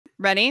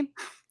Ready?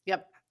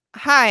 Yep.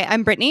 Hi,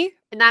 I'm Brittany.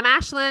 And I'm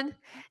Ashlyn.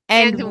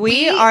 And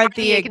we are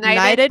the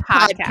Ignited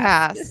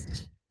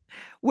Podcast,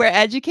 where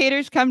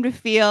educators come to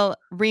feel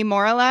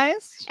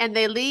remoralized. And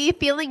they leave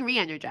feeling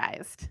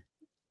re-energized.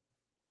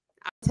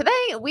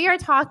 Today, we are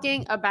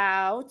talking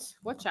about,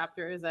 what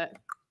chapter is it?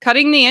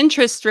 Cutting the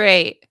interest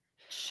rate.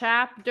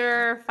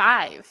 Chapter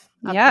 5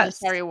 of Yes.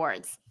 Punishment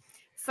Rewards.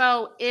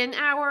 So in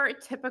our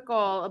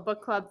typical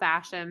book club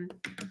fashion,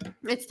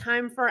 it's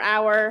time for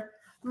our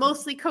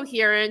mostly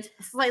coherent,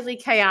 slightly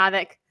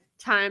chaotic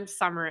timed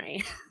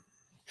summary.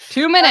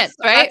 2 minutes,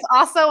 right? That's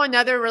also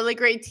another really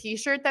great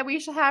t-shirt that we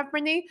should have,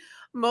 Brittany.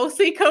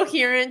 Mostly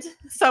coherent,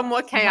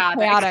 somewhat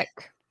chaotic.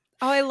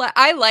 Oh,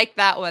 I like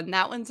that one.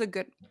 That one's a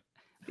good.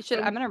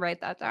 I'm gonna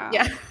write that down.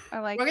 Yeah. I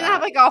like We're that. gonna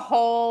have like a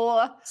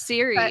whole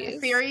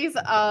series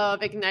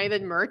of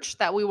Ignited merch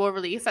that we will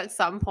release at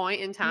some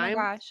point in time. Oh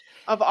my gosh.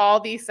 Of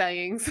all these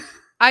sayings.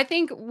 I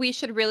think we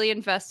should really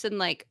invest in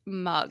like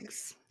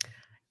mugs.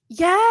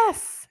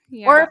 Yes.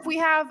 Yeah. Or if we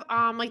have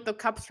like the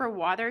cups for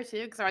water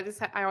too, because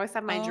I always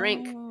have my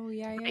drink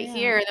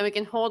here, then we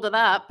can hold it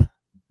up.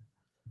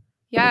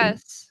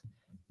 Yes.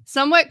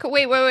 Somewhat.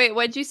 Wait.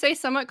 What'd you say?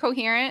 Somewhat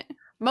coherent.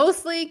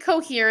 Mostly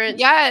coherent.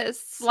 Yes.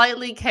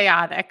 Slightly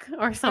chaotic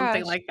or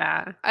something like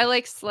that. I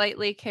like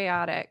slightly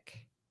chaotic.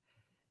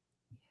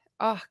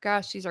 Oh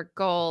gosh, these are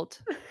gold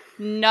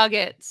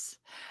nuggets.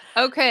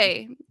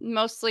 Okay,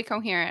 mostly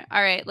coherent.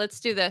 All right, let's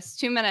do this.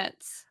 2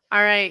 minutes.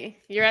 All right,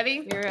 you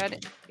ready? You're ready?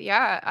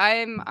 Yeah,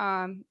 I'm.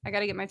 I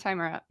gotta get my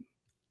timer up.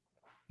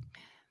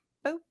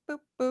 Boo boo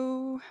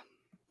boo.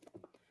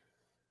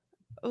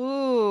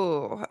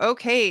 Ooh,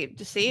 okay.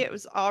 See, it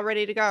was all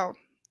ready to go.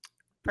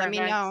 Perfect.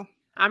 Let me know.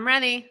 I'm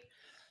ready.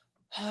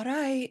 All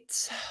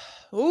right.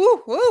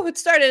 Ooh, it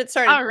started.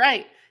 All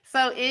right.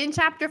 So in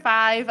chapter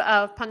 5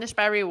 of Punished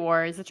by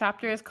Rewards, the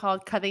chapter is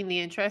called Cutting the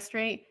Interest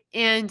Rate.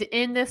 And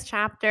in this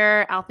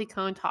chapter, Alfie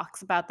Kohn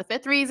talks about the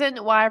 5th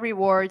reason why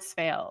rewards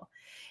fail.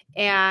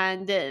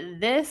 And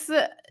this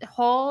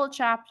whole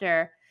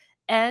chapter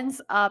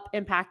ends up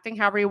impacting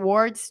how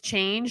rewards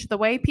change the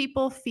way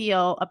people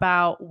feel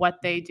about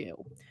what they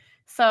do.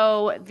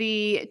 So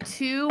the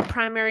two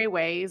primary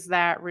ways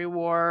that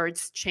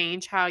rewards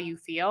change how you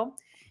feel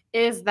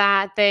is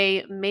that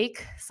they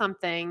make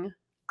something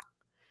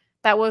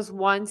that was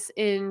once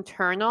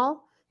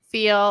internal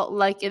feel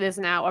like it is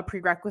now a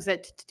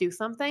prerequisite to do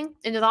something.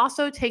 And it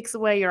also takes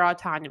away your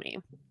autonomy.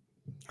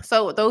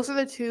 So those are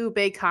the two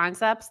big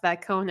concepts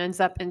that Kohn ends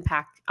up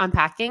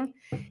unpacking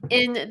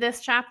in this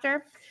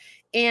chapter.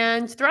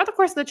 And throughout the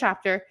course of the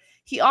chapter,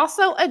 he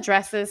also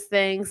addresses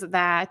things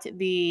that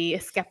the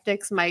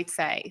skeptics might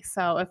say.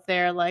 So if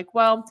they're like,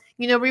 well,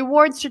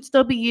 rewards should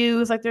still be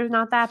used, like they're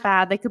not that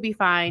bad, they could be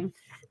fine.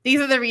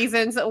 These are the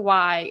reasons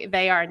why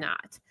they are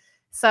not.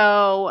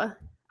 So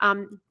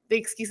the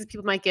excuses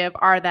people might give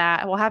are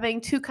that, well, having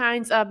two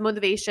kinds of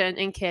motivation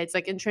in kids,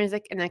 like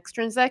intrinsic and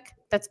extrinsic,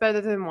 that's better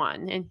than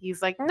one. And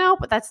he's like, no,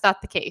 but that's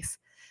not the case.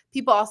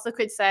 People also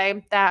could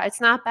say that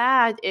it's not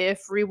bad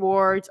if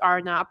rewards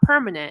are not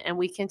permanent and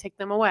we can take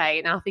them away.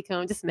 And Alfie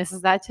Kohn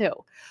dismisses that too.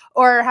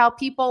 Or how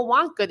people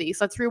want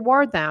goodies, let's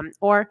reward them.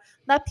 Or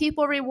let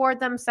people reward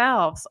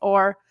themselves.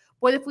 Or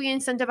what if we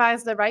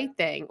incentivize the right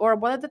thing? Or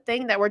what if the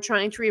thing that we're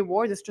trying to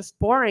reward is just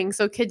boring,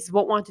 so kids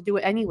won't want to do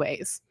it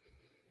anyways?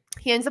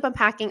 He ends up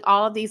unpacking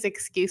all of these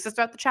excuses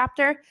throughout the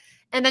chapter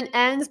and then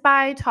ends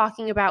by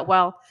talking about,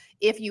 well,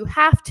 if you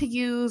have to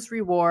use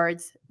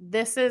rewards,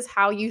 this is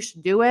how you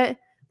should do it,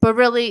 but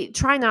really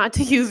try not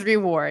to use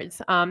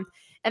rewards. And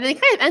then he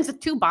kind of ends with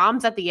two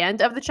bombs at the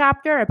end of the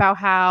chapter about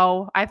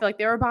how, I feel like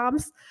they were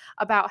bombs,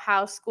 about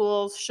how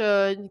schools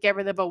should get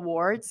rid of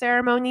award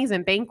ceremonies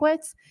and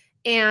banquets,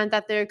 and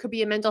that there could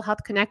be a mental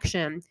health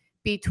connection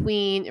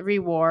between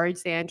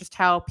rewards and just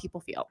how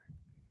people feel.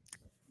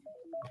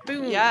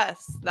 Boom.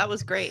 Yes, that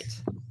was great.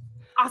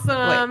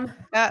 Awesome. Wait.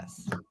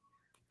 Yes.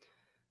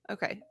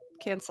 Okay,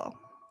 cancel.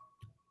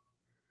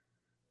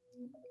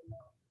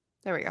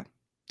 There we go.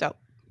 Dope.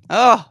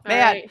 Oh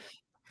man. Right.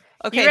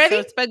 Okay, you ready?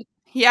 so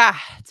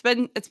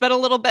it's been a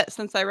little bit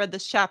since I read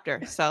this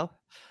chapter. So,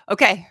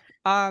 okay.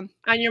 On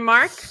your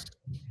mark,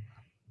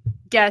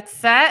 get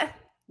set,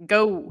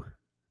 go.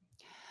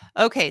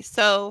 Okay,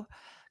 so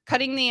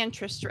cutting the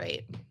interest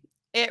rate.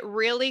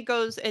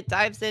 It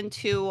dives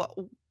into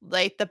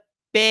like the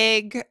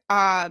big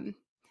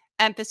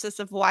emphasis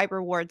of why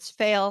rewards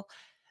fail,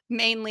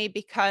 mainly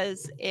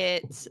because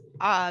it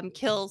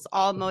kills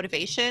all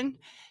motivation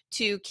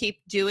to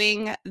keep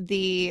doing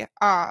the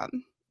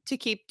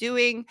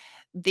thing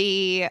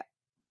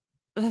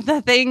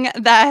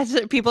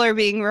that people are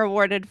being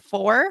rewarded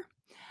for.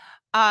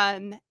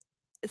 And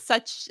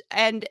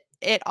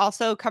it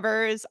also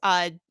covers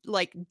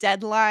like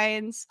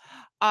deadlines,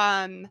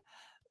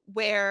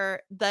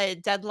 where the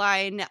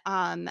deadline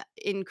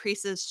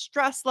increases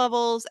stress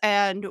levels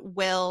and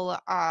will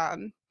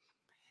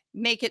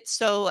make it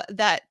so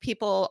that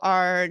people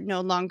are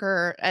no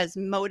longer as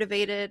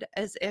motivated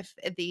as if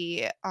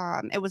it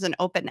was an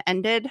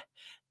open-ended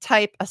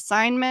type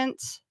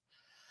assignment.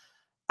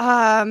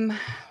 Let's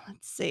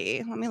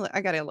see.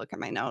 I gotta look at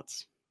my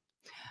notes.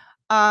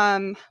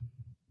 Um,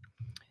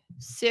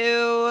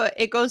 so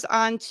it goes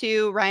on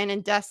to Ryan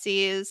and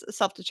Desi's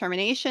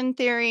self-determination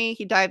theory.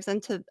 He dives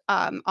into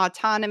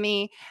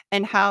autonomy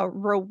and how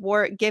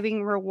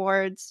giving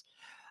rewards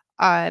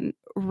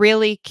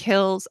really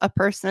kills a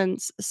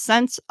person's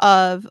sense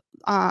of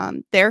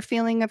their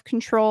feeling of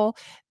control,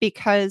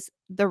 because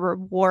the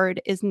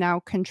reward is now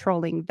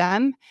controlling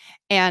them,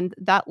 and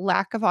that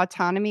lack of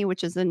autonomy,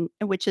 which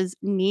is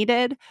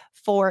needed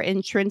for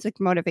intrinsic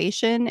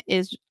motivation,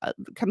 is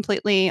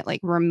completely like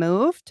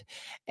removed,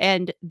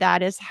 and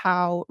that is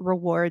how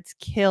rewards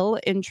kill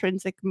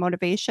intrinsic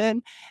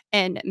motivation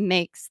and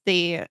makes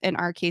in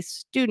our case,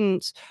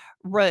 students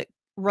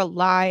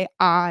rely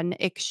on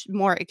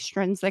more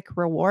extrinsic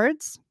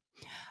rewards.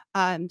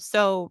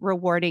 So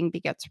rewarding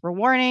begets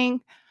rewarding.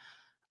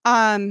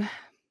 Um,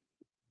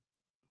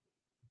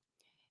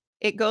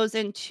 it goes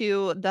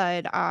into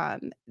like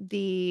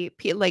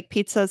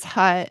Pizza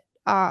Hut's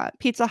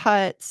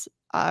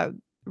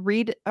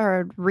read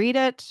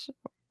it.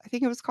 I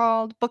think it was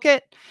called Book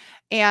It,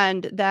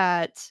 and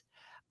that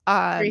 3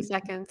 um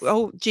seconds.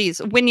 oh geez,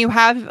 when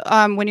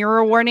you're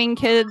rewarding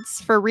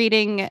kids for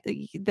reading,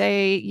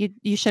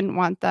 you shouldn't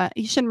want that.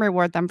 You shouldn't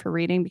reward them for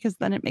reading, because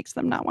then it makes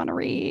them not want to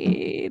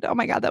read. Oh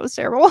my god, that was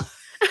terrible.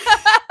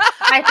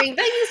 I think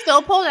that you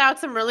still pulled out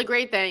some really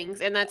great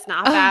things, and that's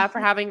not bad for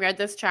Uh, having read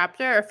this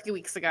chapter a few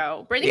weeks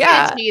ago. Brittany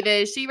kind of yeah,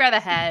 cheated. She read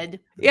ahead.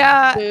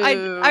 yeah, I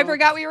Boo.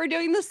 forgot we were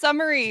doing the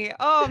summary.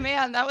 Oh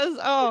man, that was,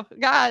 oh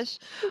gosh.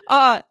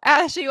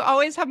 Ash, you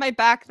always have my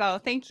back though.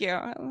 Thank you.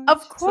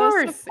 Of So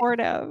course.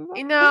 supportive.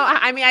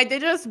 I mean, I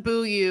did just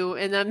boo you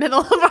in the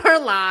middle of our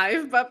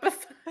live, but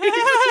besides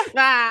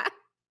that,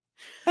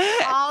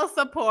 all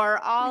support,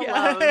 all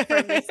love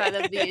from this side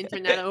of the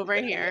internet over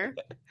here.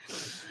 Okay.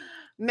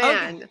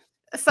 Man.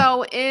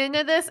 So, in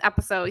this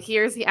episode,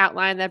 here's the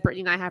outline that Brittany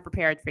and I have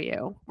prepared for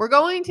you. We're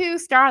going to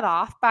start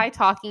off by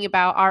talking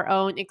about our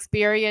own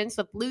experience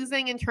with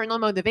losing internal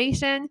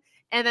motivation,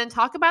 and then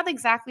talk about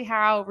exactly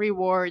how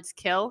rewards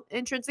kill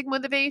intrinsic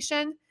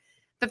motivation,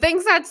 the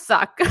things that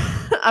suck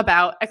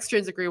about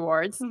extrinsic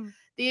rewards, Hmm.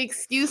 the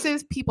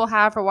excuses people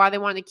have for why they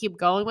want to keep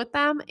going with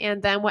them,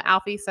 and then what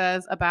Alfie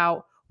says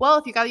about, well,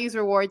 if you got to use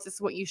rewards, this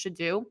is what you should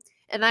do.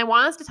 And I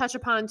want us to touch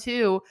upon,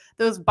 too,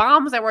 those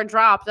bombs that were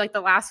dropped, like the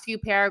last few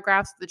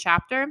paragraphs of the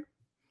chapter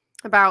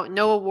about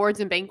no awards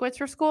and banquets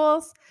for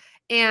schools,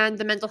 and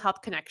the mental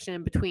health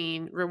connection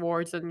between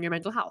rewards and your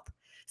mental health.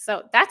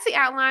 So that's the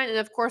outline. And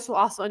of course, we'll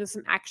also end with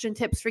some action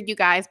tips for you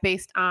guys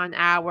based on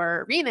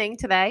our reading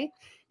today.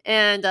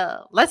 And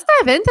let's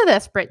dive into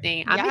this,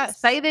 Brittany. I'm Yes.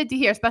 excited to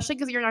hear, especially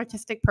because you're an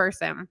artistic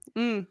person.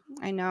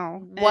 I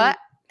know.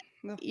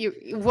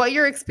 What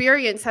your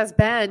experience has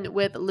been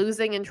with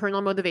losing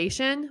internal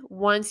motivation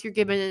once you're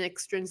given an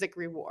extrinsic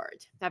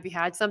reward. Have you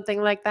had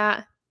something like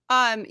that?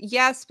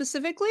 Yeah,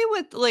 specifically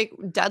with like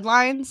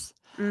deadlines.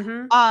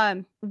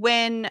 Mm-hmm.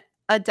 When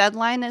a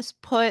deadline is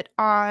put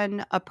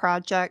on a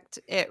project,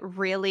 it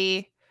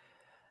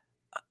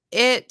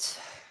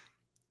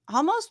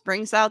almost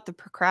brings out the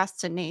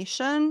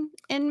procrastination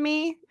in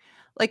me,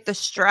 like the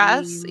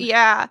stress. Same.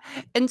 Yeah.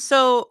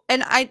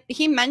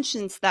 He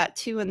mentions that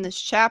too in this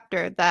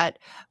chapter, that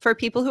for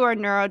people who are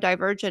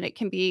neurodivergent, it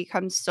can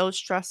become so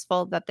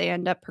stressful that they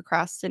end up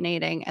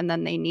procrastinating, and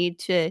then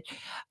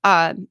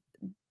um,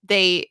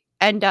 they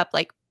end up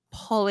like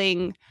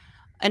pulling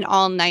an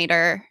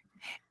all-nighter,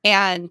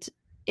 and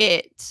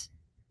it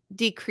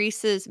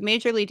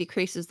majorly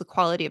decreases the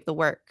quality of the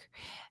work.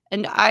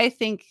 And I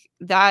think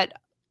that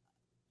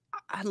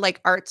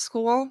like art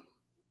school,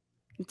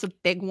 it's a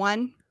big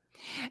one.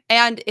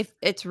 And if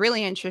it's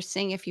really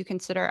interesting if you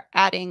consider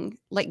adding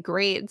like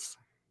grades,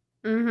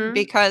 Mm-hmm.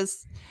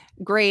 because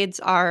grades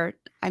are,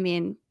 I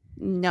mean,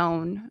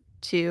 known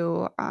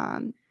to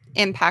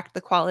impact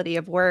the quality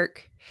of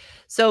work.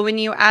 So when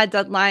you add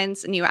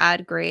deadlines and you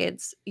add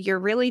grades, you're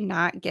really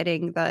not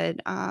getting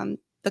the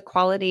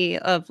quality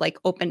of like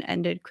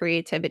open-ended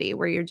creativity,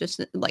 where you're just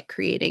like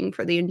creating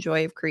for the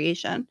joy of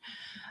creation.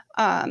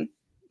 Um,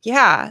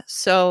 yeah,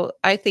 so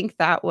I think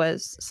that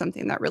was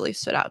something that really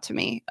stood out to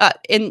me,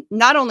 in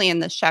not only in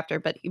this chapter,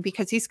 but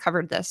because he's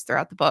covered this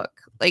throughout the book,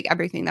 like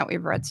everything that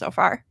we've read so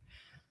far.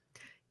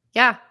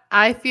 Yeah,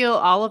 I feel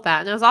all of that.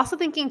 And I was also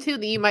thinking, too,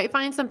 that you might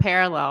find some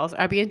parallels.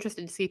 I'd be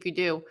interested to see if you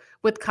do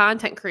with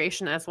content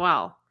creation as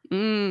well.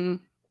 Mm.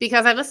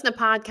 Because I've listened to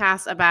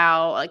podcasts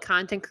about like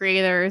content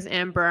creators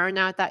and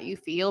burnout that you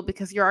feel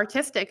because you're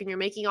artistic and you're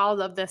making all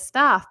of this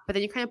stuff, but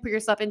then you kind of put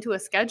yourself into a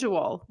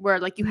schedule where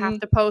like you have Mhm.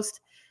 to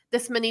post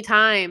this many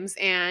times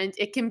and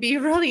it can be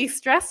really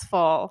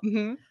stressful.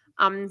 Mhm.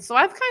 So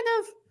I've kind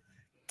of,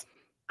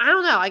 I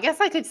don't know, I guess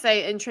I could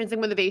say intrinsic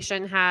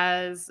motivation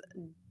has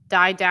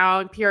died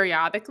down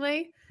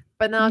periodically,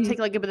 but then I'll Mhm. take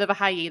like a bit of a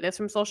hiatus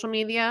from social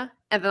media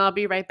and then I'll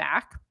be right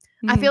back.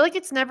 I Mhm. feel like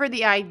it's never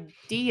the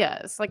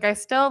ideas. Like I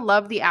still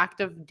love the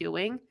act of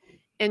doing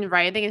and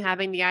writing and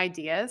having the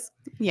ideas.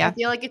 I Yeah.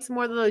 feel like it's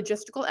more the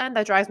logistical end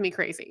that drives me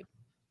crazy.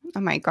 Oh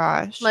my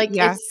gosh. Like,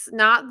 Yeah. it's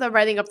not the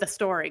writing of the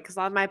story, because a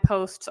lot of my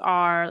posts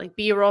are, like,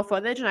 B-roll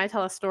footage, and I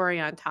tell a story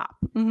on top.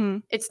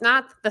 Mhm. It's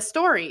not the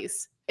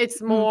stories.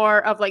 It's Mhm.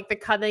 more of, like, the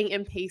cutting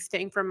and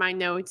pasting from my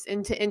notes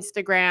into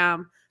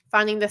Instagram,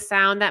 finding the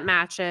sound that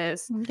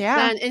matches. Yeah.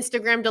 Then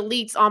Instagram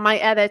deletes all my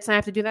edits, and I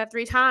have to do that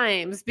 3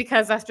 times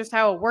because that's just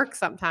how it works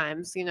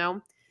sometimes, you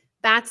know?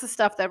 That's the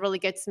stuff that really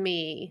gets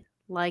me,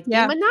 like, the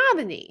Yeah.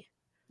 monotony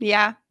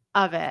Yeah.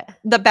 of it.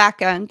 The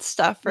back end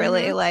stuff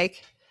really, Mhm.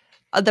 like,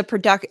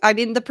 I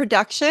mean, the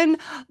production,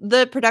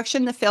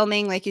 the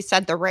filming, like you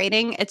said, the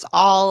writing, it's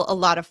all a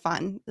lot of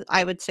fun.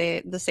 I would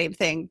say the same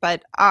thing,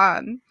 but,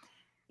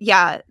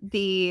 yeah,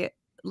 the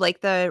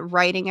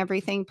writing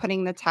everything,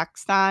 putting the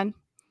text on,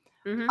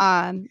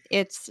 Mhm.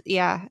 it's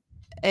yeah,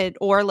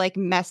 or, like,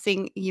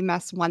 you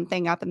mess one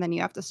thing up and then you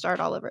have to start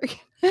all over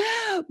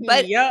again.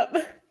 But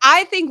Yep.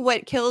 I think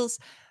what kills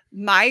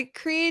my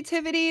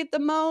creativity the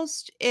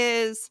most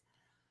is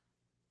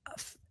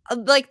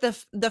like the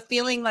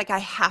feeling like I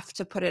have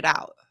to put it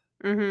out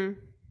Mhm.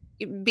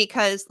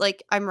 because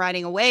like I'm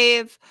riding a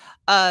wave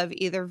of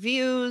either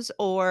views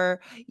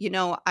or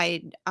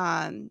I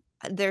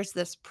there's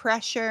this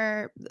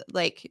pressure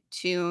like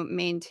to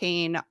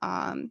maintain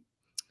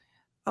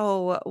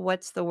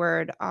what's the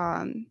word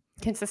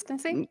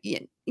Consistency?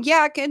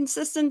 yeah,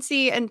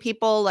 consistency and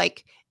people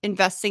like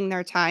investing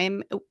their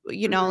time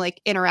Mhm.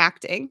 like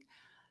interacting.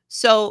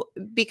 So,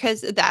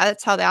 because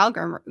that's how the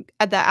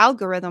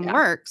algorithm Yeah.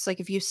 works, like,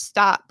 if you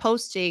stop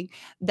posting,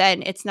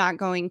 then it's not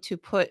gonna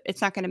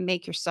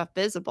make your stuff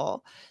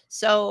visible.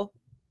 So,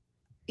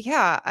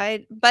 yeah,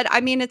 but I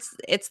mean,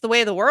 it's the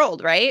way of the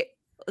world, right?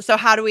 So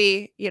how do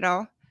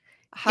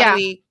Yeah.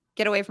 we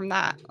get away from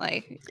that?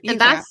 Like, you And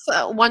can't.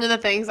 that's, one of the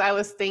things I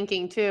was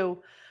thinking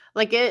too.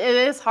 Like, it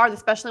is hard,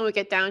 especially when we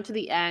get down to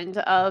the end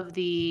of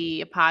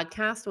the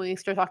podcast, when we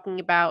start talking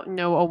about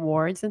no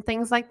awards and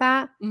things like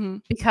that,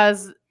 Mhm.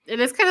 because it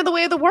is kind of the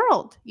way of the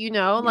world, you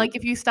know? Yeah. Like,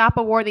 if you stop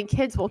awarding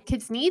kids, well,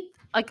 kids need,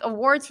 like,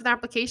 awards for their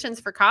applications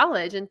for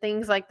college and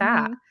things like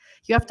that. Mhm.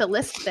 You have to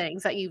list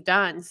things that you've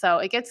done, so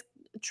it gets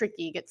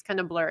tricky, it gets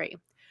kinda blurry.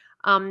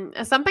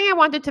 Something I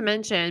wanted to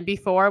mention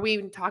before we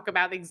even talk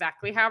about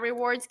exactly how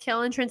rewards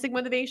kill intrinsic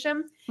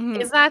motivation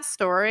is Mhm. that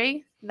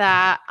story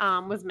that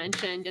was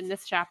mentioned in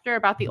this chapter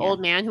about the Yeah. old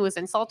man who was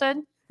insulted.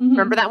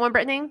 Remember Mhm. that one,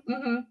 Brittany?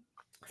 Mhm.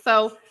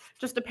 So,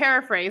 just to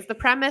paraphrase, the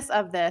premise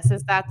of this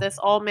is that this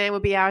old man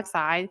would be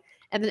outside,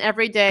 and then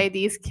every day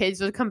these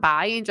kids would come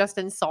by and just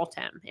insult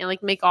him and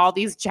like make all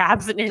these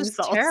jabs and Just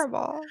insults.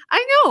 terrible.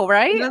 I know,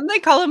 right? Then they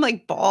call him,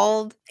 like,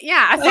 bald.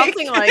 Yeah, Like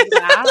something like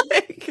that.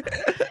 like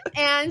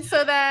And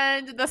so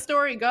then the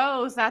story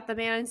goes that the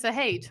man said,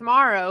 "Hey,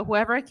 tomorrow,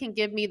 whoever can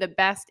give me the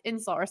best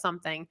insult or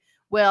something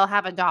will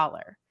have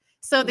 $1."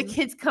 So the Mhm.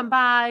 kids come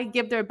by,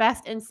 give their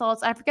best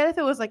insults. I forget if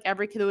it was like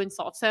every kid who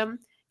insults him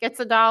gets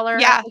 $1.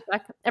 I Yeah. think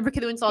like every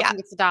kid who insults Yeah. him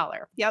gets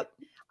 $1. Yep.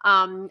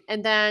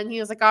 And then he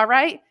was like, "All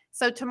right.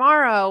 So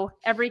tomorrow,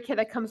 every kid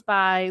that comes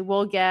by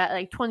will get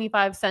like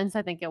 25 cents,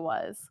 I think it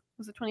was.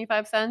 Was it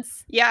 25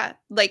 cents? Yeah,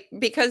 like,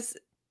 because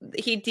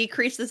he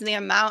decreases the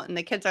amount and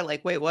the kids are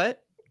like, "Wait,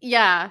 what?"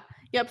 Yeah.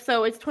 Yep.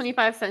 So it's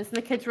 25 cents. And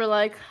the kids were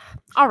like,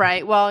 all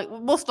right, well,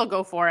 we'll still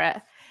go for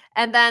it.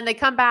 And then they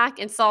come back,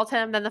 insult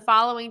him. Then the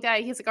following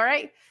day, he's like, all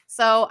right,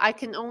 so I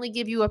can only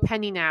give you a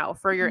penny now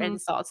for your Mhm.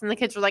 insults. And the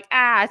kids were like,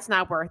 it's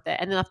not worth it.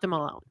 And they left him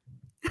alone.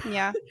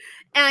 Yeah.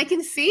 And I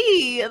can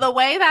see the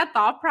way that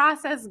thought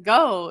process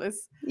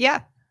goes. Yeah.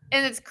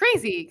 And it's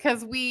crazy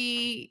because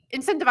we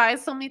incentivize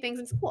so many things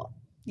in school.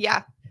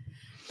 Yeah.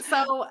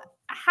 So,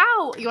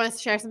 how you want us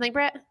to share something,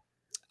 Britt?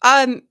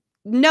 Um,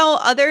 no,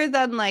 other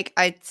than, like,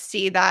 I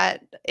see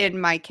that in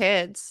my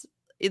kids,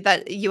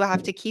 that you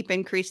have to keep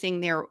increasing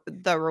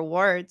the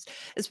rewards,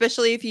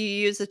 especially if you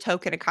use a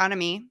token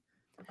economy.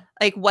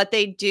 Like, what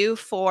they do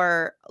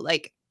for,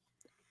 like,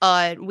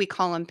 we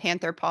call them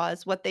panther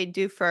paws, what they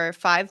do for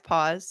 5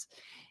 paws,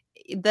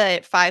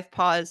 the 5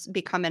 paws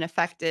become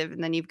ineffective,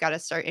 and then you've gotta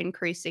start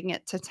increasing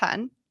it to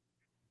 10.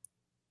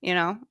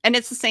 And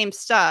it's the same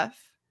stuff.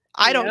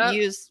 I don't Yep.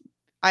 use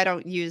I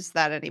don't use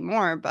that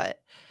anymore, but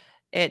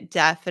it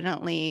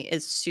definitely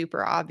is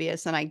super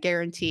obvious, and I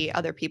guarantee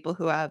other people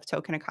who have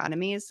token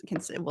economies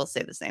will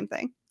say the same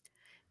thing.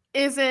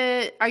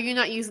 Are you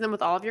not using them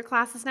with all of your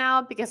classes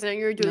now? Because I know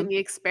you're doing No. the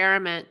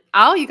experiment.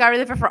 Oh, you got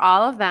rid of it for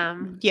all of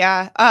them.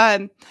 Yeah,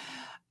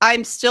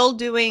 I'm still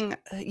doing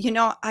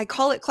I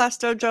call it Class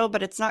Dojo,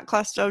 but it's not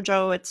Class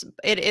Dojo,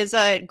 it is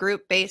a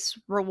group-based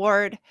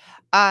reward.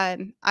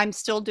 I'm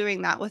still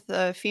doing that with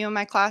a few of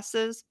my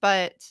classes,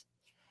 but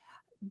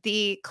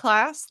the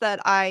class that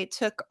I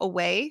took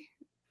away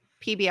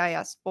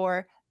PBIS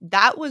for,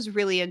 that was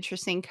really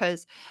interesting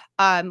 'cause,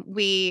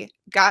 we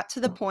got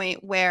to the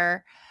point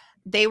where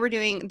they're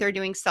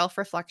doing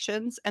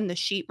self-reflections and the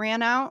sheet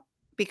ran out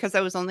because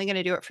I was only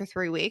gonna do it for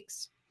 3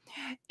 weeks,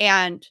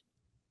 and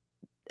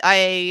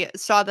I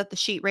saw that the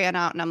sheet ran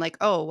out and I'm like,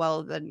 "Oh,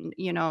 well, then,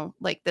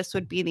 like, this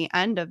would be the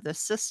end of the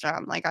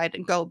system." Like, I had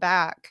to go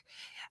back,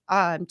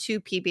 to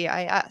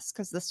PBIS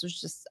because this was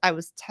just I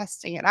was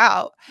testing it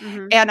out,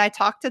 Mhm. and I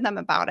talked to them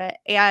about it,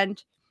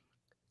 and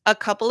a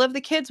couple of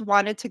the kids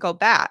wanted to go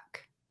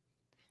back.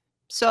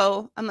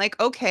 So I'm like,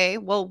 okay,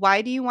 well,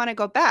 why do you want to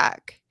go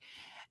back?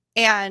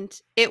 And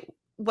it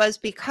was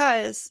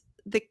because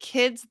the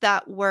kids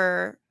that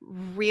were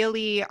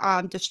really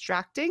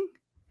distracting,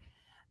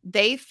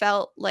 they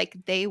felt like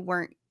they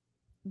weren't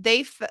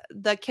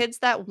the kids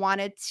that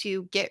wanted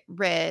to get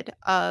rid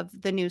of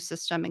the new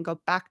system and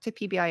go back to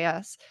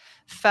PBIS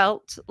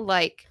felt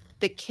like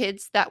the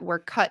kids that were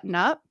cutting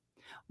up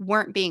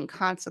weren't being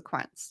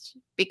consequenced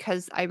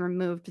because I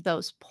removed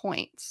those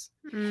points.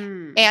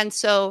 Mm. And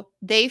so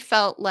they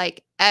felt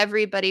like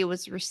everybody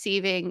was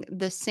receiving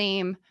the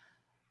same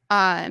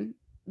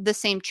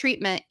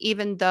treatment,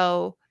 even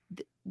though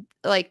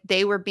like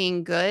they were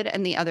being good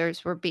and the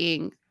others were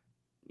being,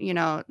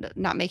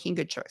 not making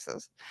good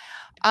choices.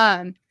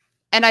 Um,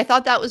 and I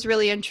thought that was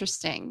really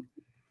interesting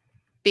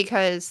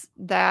because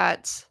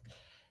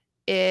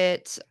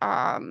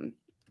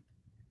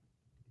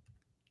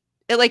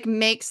it like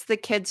makes the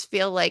kids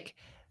feel like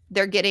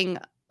they're getting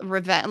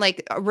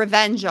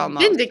revenge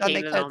almost on the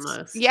Vindicated kids.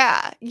 almost.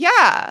 Yeah,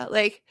 yeah.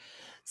 Like,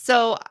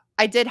 so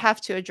I did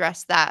have to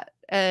address that.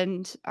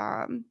 And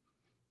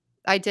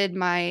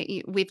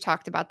we've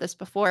talked about this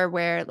before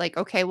where like,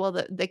 okay, well,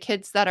 the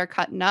kids that are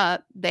cutting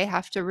up, they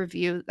have to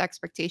review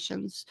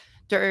expectations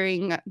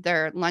during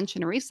their lunch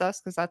and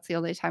recess because that's the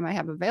only time I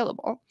have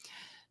available.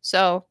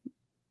 So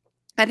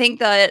I think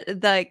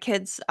the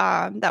kids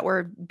that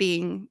were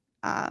being,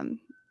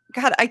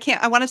 God,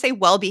 I want to say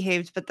well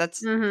behaved, but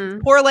that's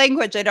Mhm. poor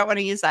language. I don't want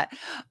to use that.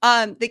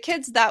 The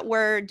kids that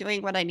were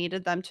doing what I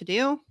needed them to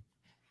do,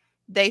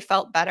 they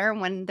felt better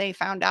when they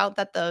found out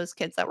that those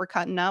kids that were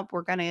cutting up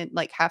were gonna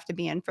like have to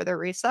be in for their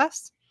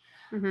recess.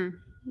 Mhm.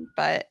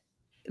 But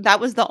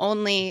that was the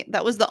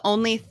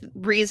only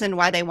reason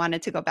why they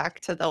wanted to go back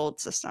to the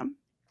old system.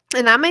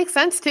 And that makes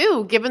sense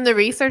too, given the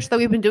research that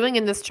we've been doing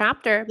in this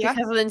chapter, Yeah.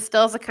 because it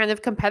instills a kind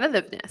of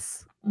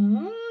competitiveness,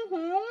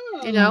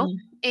 you know? Mhm.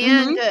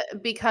 And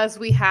Mhm. because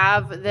we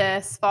have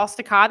this false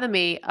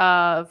dichotomy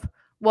of,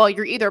 well,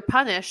 you're either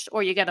punished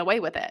or you get away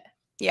with it.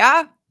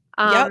 Yeah.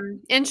 Yep.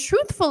 And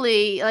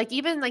truthfully, like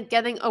even like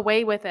getting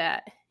away with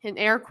it, in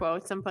air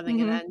quotes, I'm putting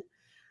it Mhm. in,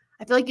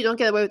 I feel like you don't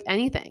get away with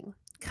anything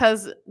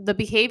because the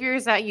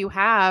behaviors that you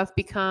have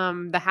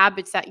become the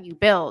habits that you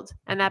build,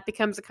 and that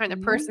becomes the kind of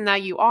Yeah. person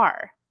that you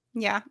are.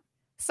 Yeah.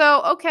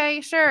 So,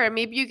 okay, sure,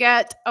 maybe you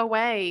get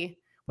away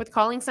with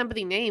calling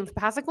somebody names,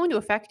 but how's it going to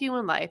affect you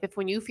in life if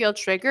when you feel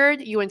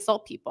triggered, you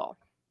insult people?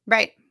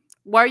 Right.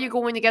 What are you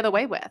going to get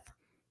away with?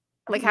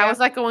 Like, how Yeah. is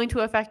that going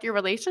to affect your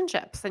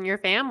relationships and your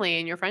family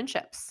and your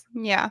friendships?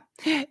 Yeah.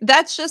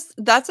 That's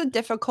a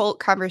difficult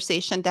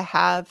conversation to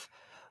have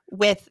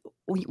with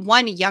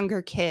one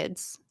younger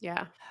kids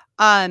Yeah.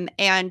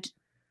 and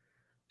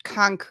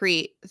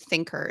concrete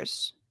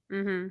thinkers.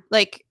 Mhm.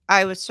 Like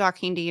I was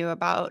talking to you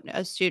about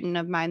a student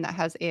of mine that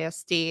has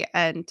ASD,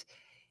 and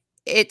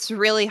it's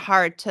really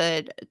hard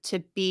to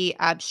be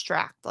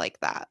abstract like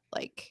that.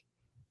 Like,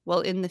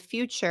 well, in the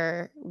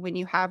future when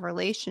you have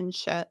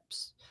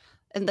relationships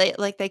and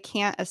they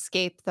can't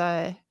escape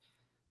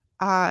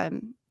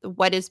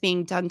what is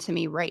being done to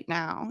me right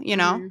now, you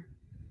know? Mhm.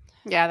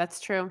 Yeah, that's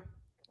true.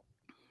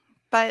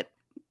 But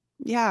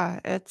yeah,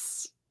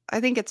 I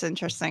think it's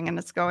interesting and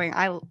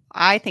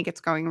I think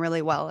it's going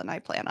really well and I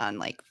plan on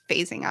like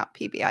phasing out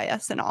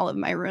PBIS in all of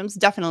my rooms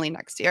definitely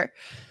next year.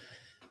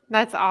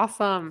 That's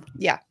awesome.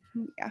 Yeah.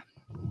 Yeah.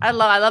 I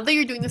love that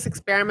you're doing this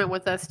experiment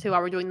with us too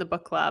while we're doing the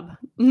book club.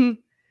 Mhm.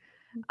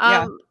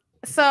 Yeah.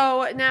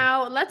 So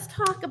now let's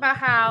talk about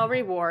how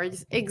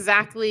rewards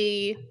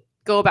exactly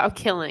go about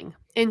killing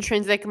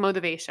intrinsic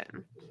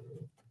motivation.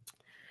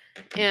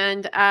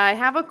 And I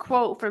have a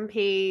quote from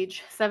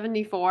page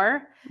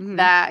 74 Mhm.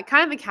 that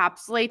kind of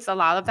encapsulates a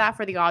lot of that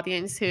for the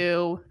audience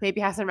who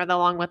maybe hasn't read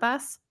along with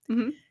us.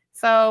 Mhm.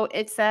 So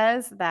it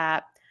says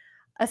that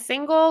a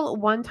single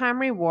one time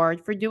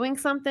reward for doing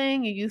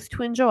something you used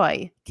to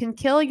enjoy can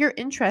kill your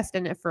interest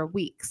in it for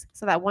weeks.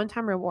 So, that one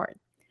time reward.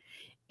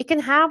 It can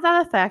have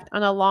that effect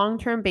on a long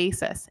term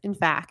basis, in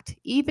fact,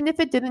 even if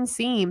it didn't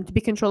seem to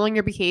be controlling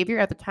your behavior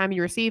at the time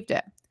you received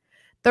it.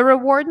 The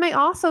reward may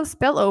also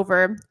spill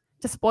over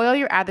to spoil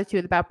your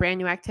attitude about brand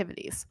new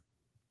activities,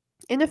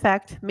 in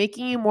effect,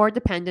 making you more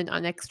dependent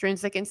on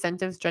extrinsic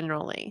incentives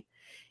generally.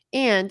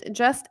 And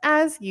just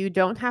as you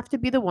don't have to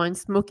be the one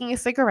smoking a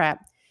cigarette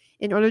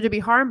in order to be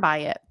harmed by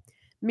it,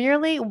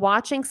 merely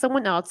watching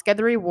someone else get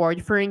a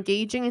reward for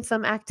engaging in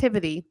some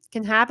activity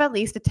can have at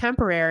least a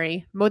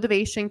temporary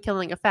motivation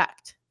killing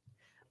effect.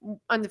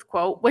 End of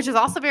quote, which is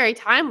also very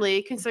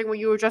timely considering what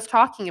you were just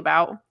talking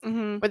about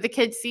Mhm. with the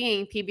kids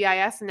seeing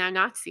PBIS and now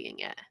not seeing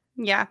it.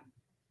 Yeah.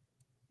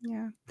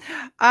 Yeah.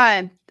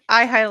 I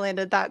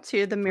highlighted that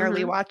too. The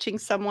merely Mhm. watching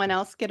someone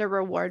else get a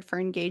reward for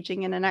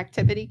engaging in an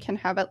activity can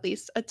have at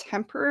least a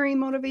temporary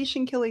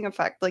motivation killing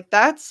effect. Like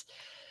that's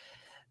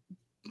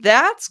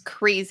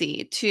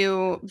crazy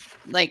to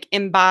like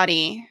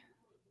embody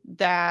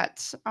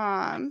that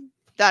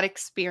that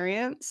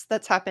experience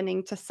that's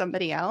happening to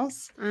somebody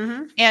else.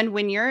 Mhm. And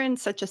when you're in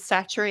such a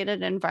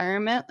saturated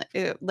environment,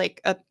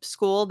 like a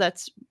school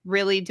that's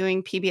really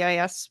doing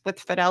PBIS with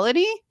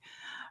fidelity,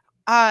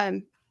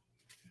 um,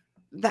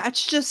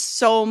 that's just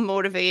so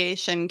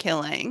motivation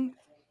killing.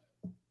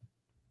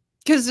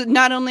 Because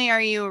not only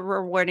are you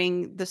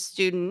rewarding the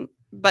student,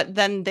 but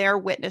then they're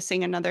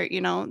witnessing another,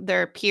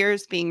 their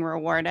peers being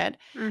rewarded.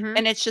 Mhm.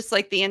 And it's just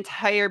like the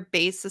entire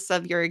basis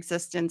of your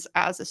existence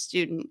as a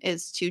student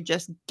is to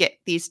just get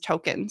these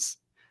tokens.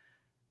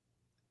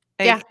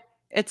 Yeah, Like,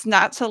 it's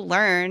not to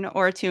learn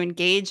or to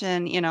engage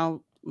in,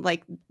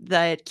 like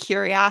the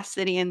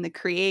curiosity and the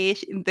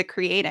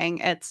creating.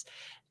 It's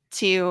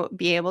to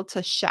be able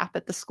to shop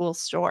at the school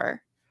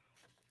store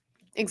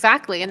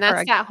exactly, and for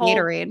that's a that whole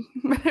Gatorade.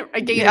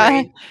 a Yeah.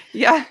 Gatorade.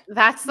 Yeah.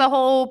 That's the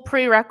whole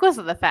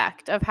prerequisite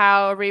effect of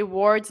how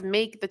rewards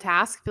make the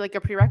task feel like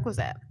a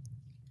prerequisite.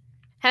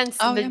 Hence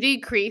Oh, the yeah.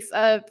 decrease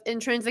of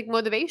intrinsic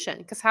motivation.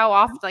 Because how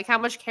often, like, how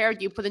much care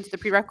do you put into the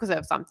prerequisite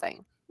of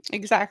something?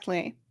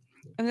 Exactly.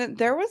 And then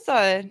there was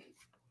a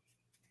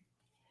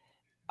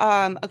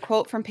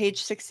quote from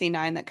page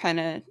 69 that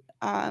kind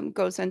of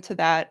goes into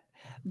that.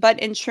 But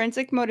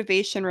intrinsic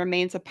motivation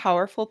remains a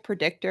powerful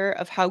predictor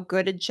of how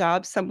good a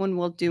job someone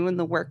will do in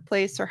the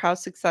workplace or how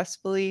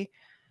successfully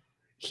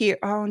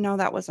oh no,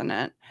 that wasn't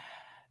it.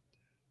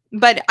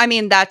 But I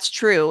mean, that's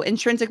true.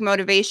 Intrinsic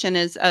motivation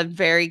is a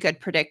very good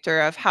predictor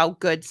of how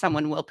good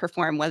someone will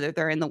perform, whether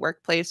they're in the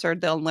workplace or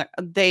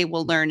they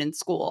will learn in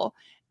school.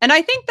 And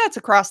I think that's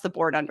across the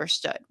board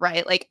understood,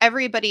 right? Like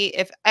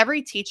if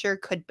every teacher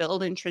could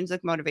build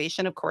intrinsic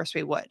motivation, of course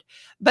we would.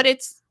 But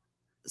it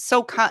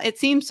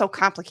seems so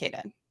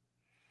complicated,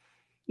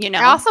 you I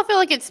know? also feel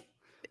like it's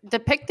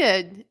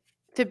depicted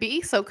to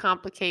be so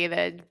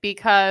complicated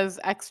because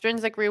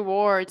extrinsic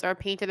rewards are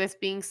painted as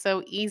being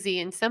so easy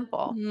and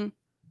simple. Mhm.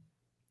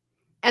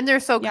 And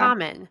they're so Yeah.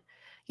 common.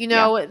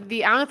 Yeah. I don't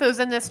know if it was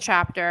in this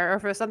chapter or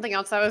if it was something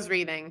else I was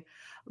reading,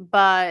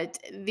 but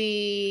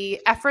the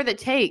effort it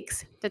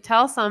takes to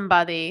tell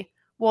somebody,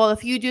 well,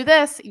 if you do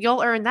this,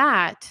 you'll earn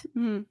that,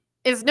 Mhm.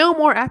 is no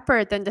more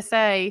effort than to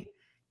say,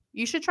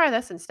 you should try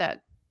this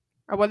instead.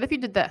 Or what if you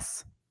did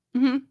this?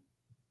 Mhm.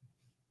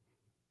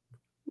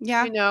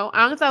 Yeah. I don't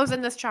know if that was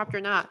in this chapter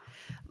or not,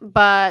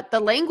 but the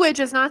language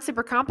is not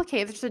super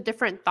complicated. It's just a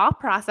different thought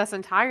process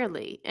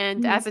entirely.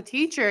 And Mhm. as a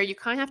teacher, you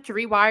kind of have to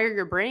rewire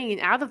your brain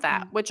out of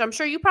that, Mm. which I'm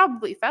sure you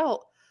probably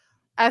felt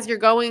as you're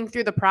going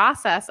through the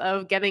process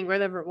of getting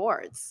rid of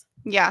rewards.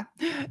 Yeah.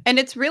 And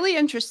it's really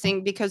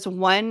interesting because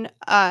one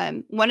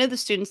of the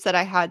students that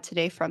I had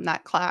today from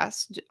that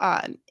class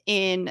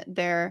in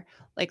their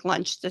like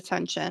lunch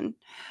detention,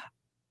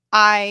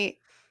 I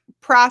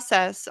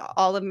process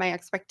all of my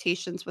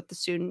expectations with the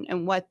student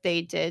and what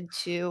they did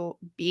to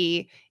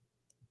be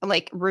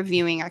like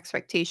reviewing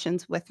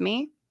expectations with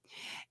me.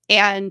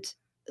 And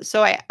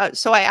so I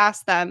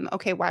asked them,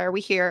 okay, why are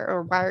we here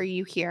or why are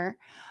you here?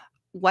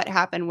 What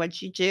happened?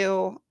 What'd you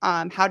do?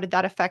 How did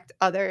that affect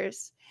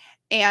others?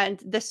 And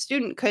the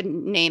student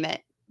couldn't name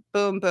it.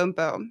 Boom, boom,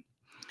 boom.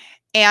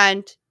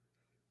 And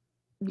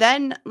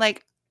then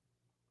like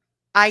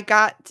I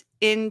got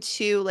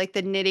into like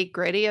the nitty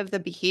gritty of the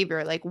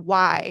behavior. Like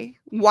why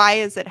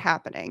is it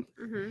happening?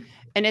 Mhm.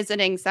 And is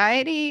it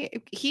anxiety?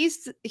 He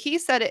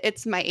said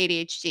it's my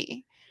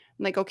ADHD.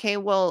 I'm like, okay,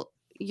 well,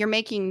 you're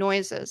making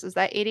noises. Is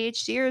that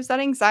ADHD or is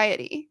that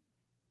anxiety?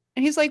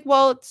 And he's like,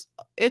 well,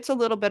 it's a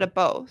little bit of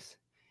both.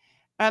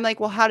 And I'm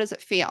like, "Well, how does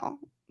it feel?"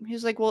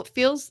 He's like, "Well,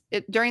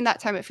 during that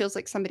time, it feels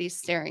like somebody's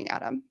staring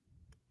at him."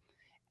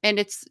 And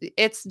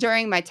it's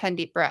during my 10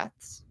 deep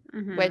breaths,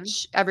 Mhm.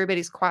 which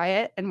everybody's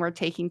quiet and we're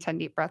taking 10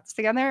 deep breaths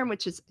together,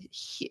 which is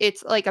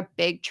it's like a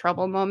big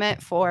trouble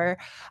moment for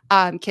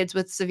kids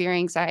with severe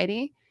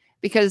anxiety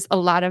because a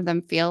lot of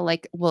them feel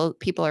like, well,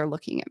 people are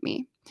looking at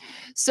me.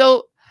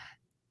 So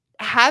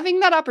having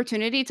that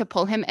opportunity to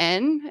pull him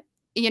in,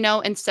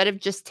 instead of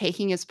just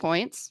taking his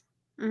points,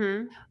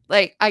 Mhm.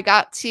 like, I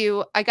got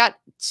to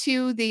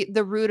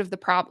the root of the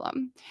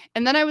problem,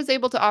 and then I was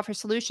able to offer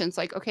solutions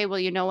like, "Okay, well,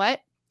 you know what?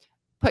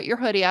 Put your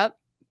hoodie up,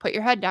 put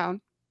your head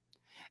down."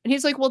 And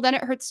he's like, "Well, then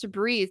it hurts to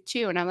breathe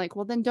too." And I'm like,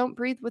 "Well, then don't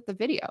breathe with the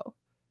video.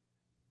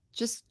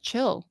 Just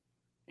chill."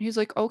 He's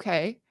like,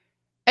 "Okay."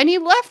 And he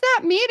left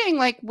that meeting,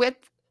 like, with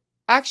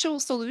actual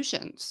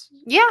solutions,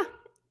 Yeah.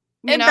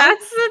 you And know?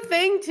 that's the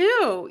thing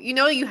too.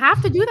 You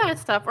have to do that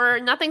stuff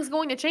or nothing's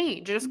going to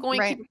change. You're just going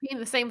to Right. keep repeating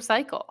the same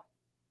cycle.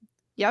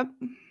 Yep.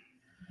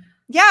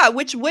 Yeah,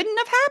 which wouldn't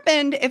have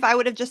happened if I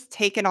would have just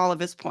taken all of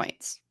his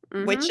points,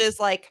 which Mhm. is,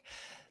 like,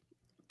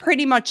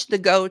 pretty much the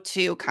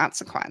go-to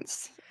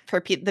consequence for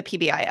the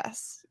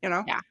PBIS, you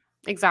know? Yeah.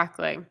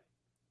 Exactly.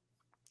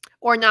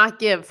 Or not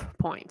give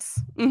points.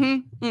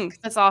 Mhm,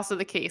 mm, That's also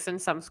the case in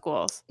some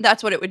schools.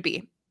 that's what it would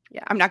be.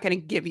 Yeah. I'm not gonna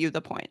give you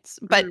the points,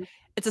 but Mhm.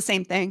 it's the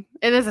same thing.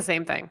 It is the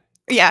same thing.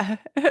 Yeah.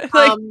 Like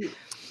Um,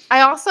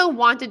 I also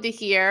wanted to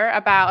hear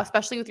about,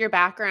 especially with your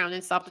background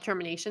in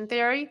self-determination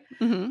theory,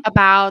 mhm.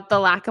 about the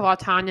lack of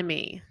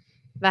autonomy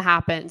that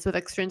happens with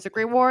extrinsic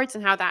rewards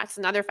and how that's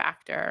another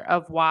factor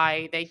of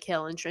why they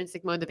kill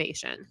intrinsic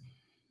motivation.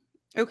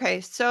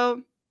 Okay,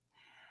 so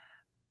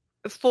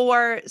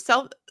for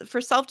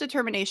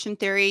self-determination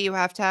theory, you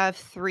have to have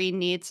 3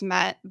 needs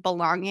met: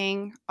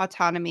 belonging,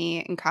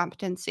 autonomy, and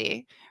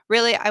competency.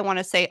 Really, I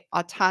wanna say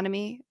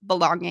autonomy,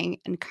 belonging,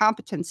 and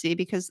competency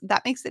because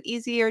that makes it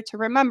easier to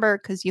remember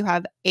because you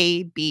have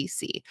A, B,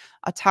 C.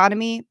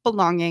 Autonomy,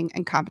 belonging,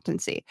 and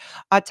competency.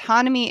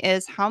 Autonomy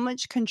is how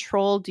much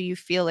control do you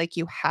feel like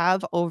you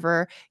have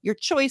over your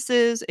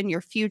choices and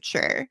your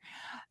future.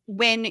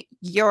 When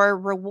you're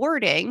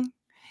rewarding,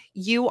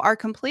 you are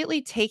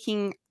completely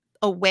taking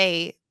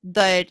away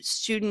the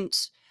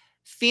student's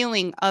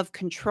feeling of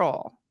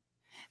control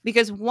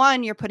because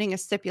one, you're putting a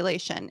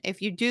stipulation.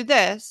 If you do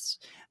this,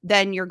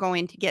 then you're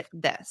going to get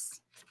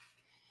this.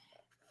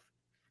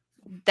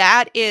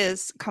 That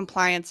is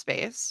compliance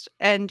based,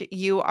 and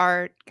you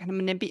are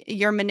kind of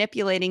you're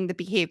manipulating the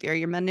behavior.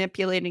 You're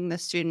manipulating the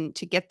student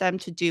to get them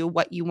to do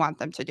what you want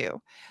them to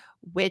do,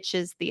 which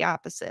is the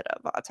opposite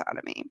of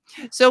autonomy.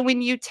 So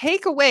when you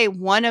take away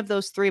one of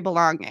those 3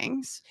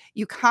 belongings,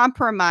 you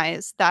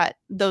compromise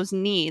those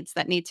needs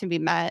that need to be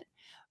met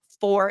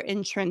for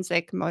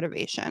intrinsic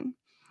motivation.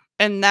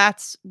 And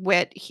that's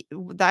what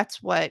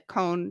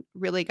Cohn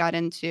really got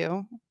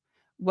into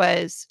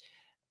was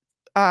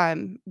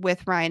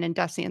with Ryan and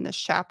Deci in this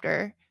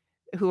chapter,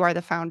 who are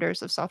the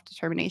founders of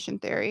self-determination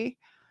theory.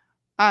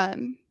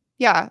 Um,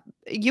 yeah,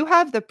 you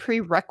have the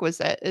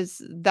prerequisite.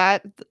 Is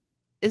that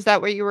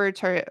what you were is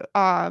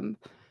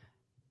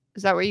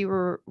that what you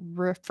were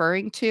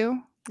referring to?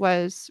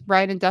 Was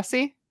Ryan and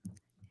Deci?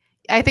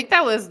 I think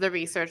that was the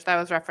research that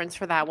was referenced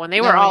for that one.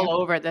 They were No, yeah.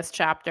 all over this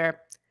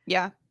chapter.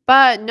 Yeah.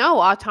 But no,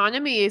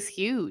 autonomy is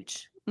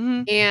huge.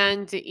 Mhm.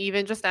 And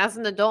even just as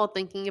an adult,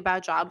 thinking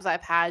about jobs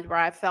I've had where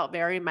I felt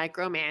very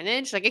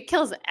micromanaged, like it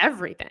kills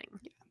everything.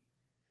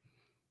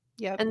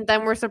 Yep. And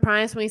then we're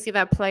surprised when we see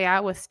that play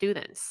out with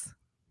students.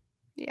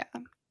 Yeah.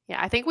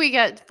 Yeah, I think we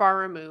get far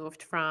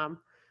removed from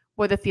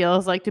what it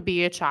feels like to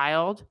be a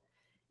child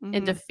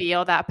and to Mhm.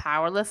 feel that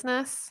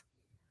powerlessness.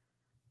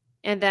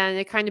 And then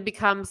it kind of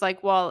becomes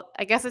like, well,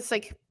 I guess it's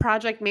like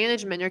project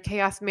management or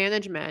chaos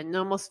management. It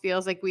almost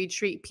feels like we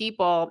treat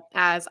people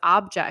as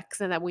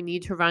objects and that we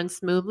need to run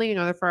smoothly in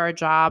order for our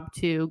job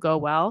to go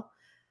well.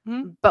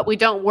 Mhm. But we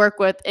don't work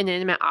with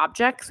inanimate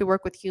objects, we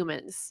work with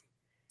humans.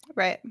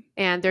 Right.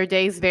 And their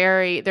days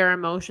vary, their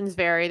emotions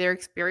vary, their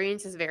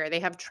experiences vary. They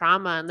have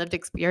trauma and lived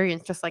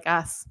experience just like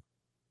us.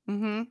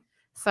 Mhm.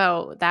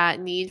 So that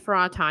need for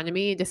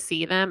autonomy to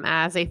see them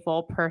as a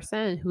full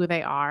person, who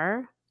they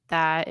are,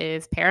 that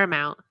is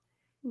paramount.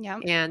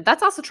 Yep. And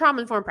that's also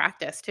trauma informed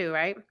practice too,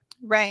 right?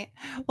 Right.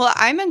 Well,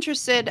 I'm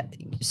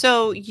interested.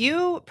 So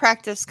you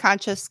practice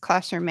conscious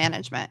classroom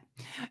management.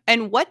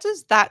 And what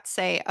does that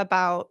say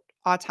about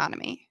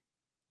autonomy?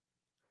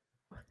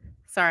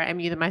 Sorry, I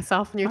muted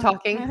myself when you're Uh-huh.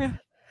 talking.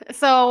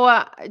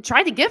 So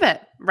try to give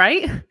it,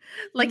 right?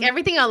 Like Mhm.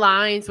 everything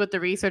aligns with the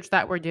research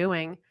that we're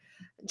doing.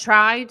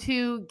 Try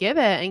to give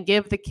it and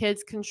give the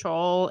kids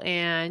control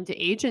and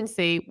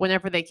agency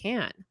whenever they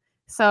can.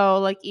 So,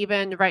 like,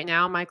 even right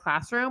now in my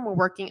classroom, we're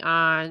working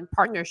on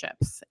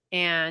partnerships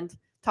and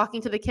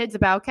talking to the kids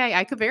about, okay,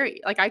 I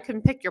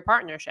can pick your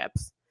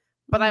partnerships,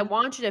 but I Mhm.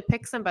 want you to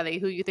pick somebody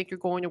who you think you're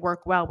going to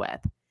work well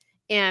with.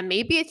 And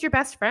maybe it's your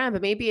best friend,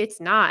 but maybe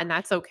it's not, and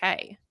that's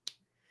okay.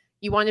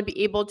 You want to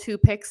be able to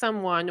pick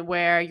someone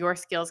where your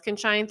skills can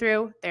shine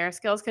through, their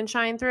skills can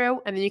shine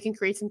through, and then you can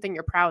create something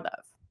you're proud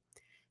of.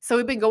 So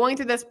we've been going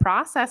through this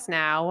process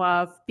now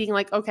of being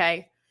like,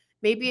 okay,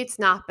 maybe it's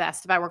not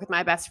best if I work with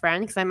my best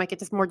friend because I might get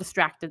just more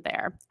distracted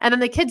there. And then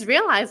the kids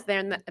realize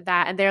that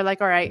and they're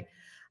like, all right,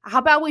 how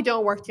about we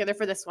don't work together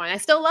for this one? I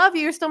still love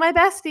you, you're still my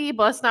bestie,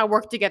 but let's not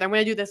work together. I'm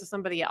going to do this with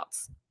somebody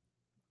else.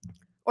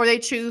 Or they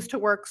choose to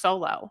work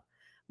solo.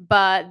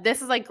 But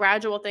this is like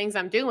gradual things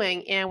I'm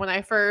doing. And when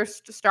I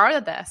first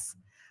started this,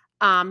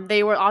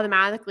 they were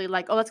automatically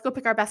like, oh, let's go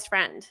pick our best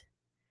friend.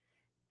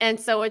 And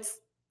so it's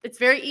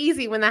very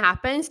easy when that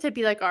happens to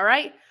be like, all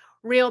right,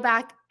 reel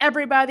back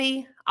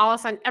everybody. I'll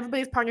assign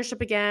everybody's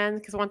partnership again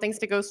because I want things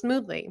to go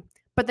smoothly.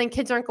 But then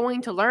kids aren't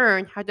going to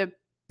learn how to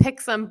pick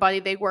somebody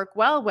they work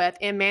well with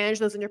and manage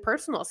those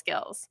interpersonal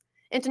skills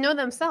and to know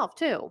themselves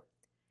too.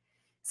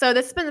 So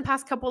this has been the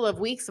past couple of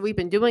weeks that we've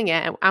been doing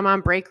it. I'm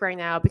on break right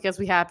now because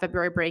we have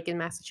February break in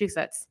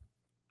Massachusetts.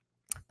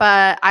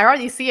 But I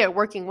already see it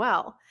working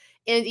well.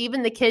 And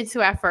even the kids who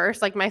at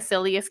first, like my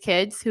silliest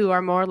kids who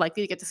are more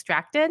likely to get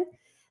distracted,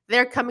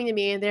 they're coming to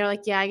me and they're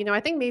like, yeah, I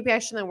think maybe I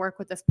shouldn't work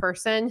with this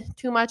person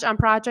too much on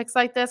projects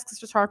like this because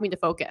it's just hard for me to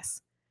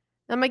focus.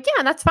 And I'm like,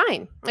 yeah, that's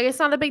fine. Like, it's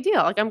not a big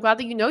deal. Like, I'm glad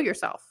that you know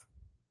yourself.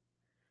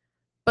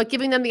 But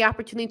giving them the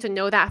opportunity to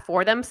know that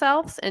for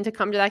themselves and to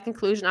come to that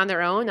conclusion on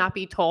their own, not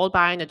be told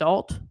by an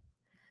adult,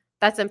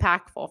 that's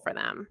impactful for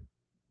them.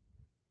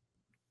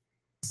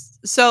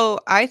 So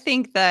I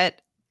think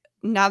that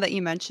now that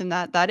you mentioned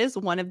that, that is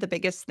one of the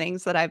biggest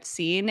things that I've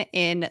seen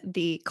in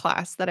the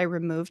class that I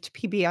removed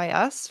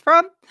PBIS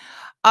from,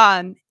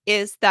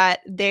 is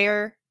that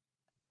they're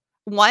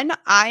one,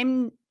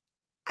 I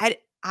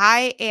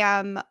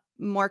am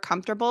more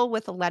comfortable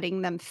with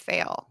letting them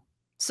fail.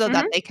 so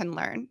that Mhm. they can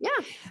learn Yeah.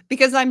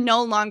 because I'm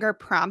no longer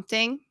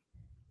prompting.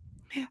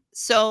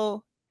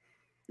 So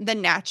the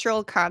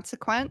natural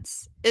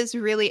consequence is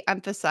really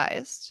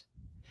emphasized.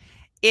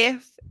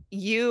 If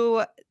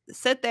you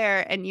sit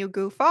there and you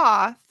goof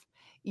off,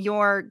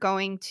 you're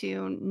going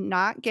to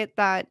not get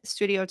that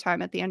studio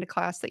time at the end of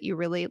class that you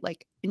really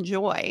like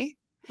enjoy.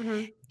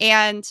 Mhm.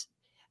 And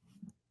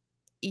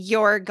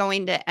you're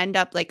going to end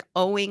up like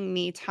owing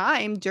me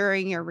time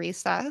during your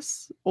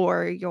recess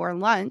or your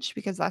lunch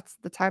because that's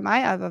the time I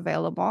have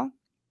available.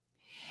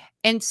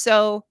 And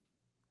so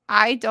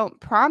I don't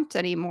prompt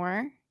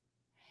anymore.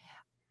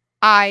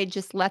 I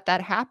just let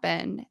that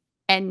happen.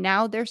 And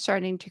now they're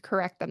starting to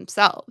correct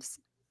themselves.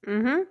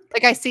 Mhm.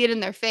 Like I see it in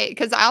their face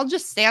because I'll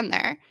just stand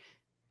there.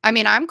 I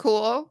mean, I'm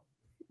cool,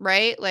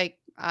 right? Like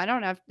I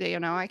don't have to,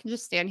 I can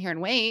just stand here and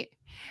wait.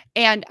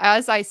 And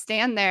as I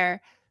stand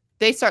there,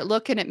 they start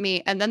looking at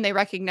me and then they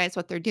recognize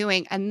what they're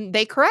doing and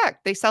they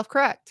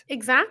self-correct.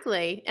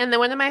 Exactly. And then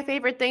one of my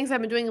favorite things I've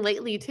been doing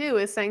lately too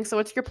is saying, "So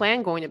what's your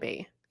plan going to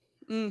be?"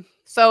 Mm,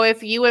 So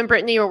if you and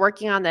Brittany were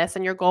working on this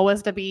and your goal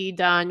was to be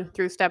done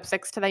through step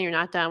 6 today, you're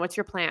not done. What's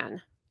your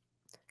plan?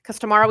 Because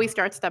tomorrow we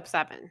start step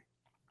 7.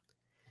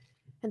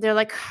 And they're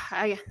like,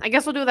 I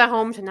guess we'll do that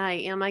home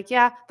tonight. And I'm like,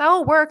 yeah,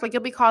 that'll work. Like,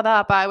 you'll be caught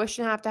up. I wish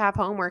you didn't have to have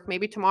homework.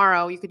 Maybe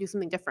tomorrow you could do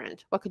something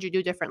different. What could you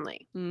do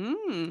differently?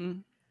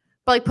 mm.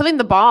 But like putting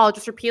the ball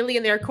just repeatedly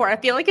in their court, I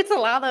feel like it's a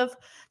lot of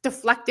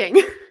deflecting.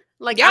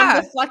 Like, I'm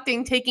Yeah.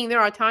 deflecting, taking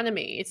their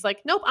autonomy. It's like,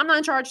 nope, I'm not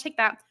in charge. Take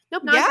that.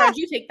 Nope, not in Yeah. charge.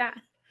 You take that.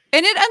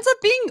 And it ends up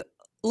being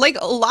like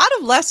a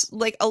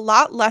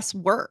lot less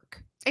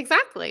work.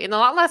 Exactly. And a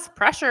lot less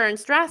pressure and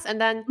stress.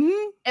 And then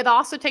Mhm. it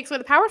also takes away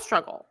the power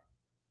struggle.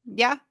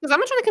 Yeah. Because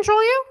I'm not trying to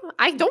control you.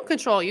 I don't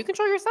control you.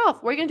 Control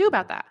yourself. What are you going to do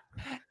about that?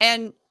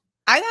 And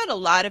I've had a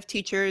lot of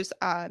teachers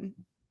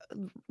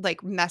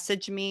like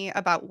message me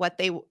about what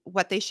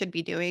they should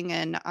be doing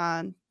in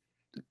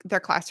their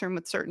classroom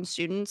with certain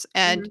students,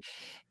 and Hmm.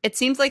 it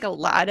seems like a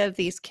lot of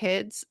these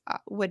kids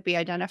would be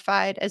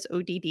identified as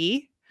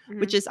ODD,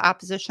 which Hmm. is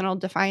oppositional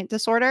defiant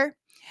disorder,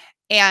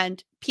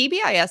 and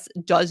PBIS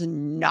does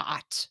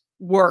not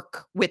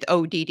work with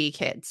ODD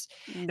kids.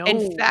 In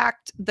No.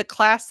 fact, the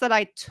class that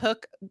I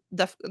took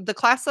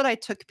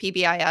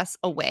PBIS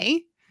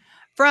away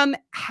from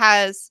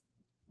has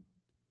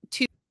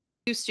two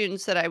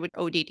students that I would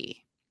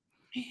ODD,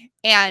 Yeah.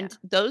 and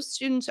those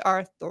students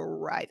are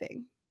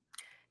thriving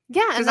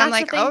Yeah, and because I'm that's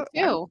the like, thing "Oh,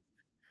 yeah, too.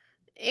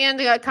 And,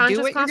 do conscious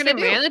what you're gonna classroom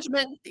do."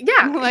 management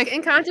yeah, Like,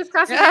 and conscious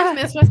classroom yeah,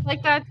 management is just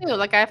like that too.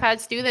 Like, I've had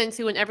students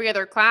who in every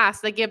other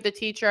class, they give the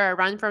teacher a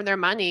run for their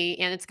money,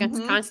 and it's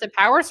mhm, constant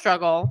power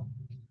struggle.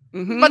 But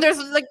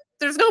mhm,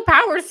 there's no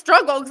power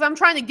struggle because 'cause I'm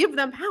trying to give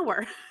them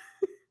power.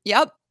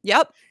 yep,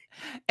 yep,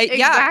 yeah,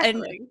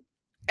 Exactly.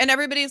 and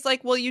everybody's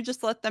like, "Well, you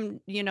just let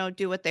them,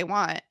 do what they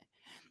want."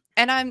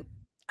 And I'm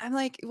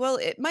like, "Well,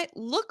 it might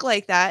look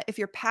like that if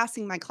you're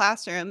passing my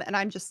classroom and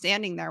I'm just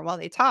standing there while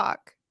they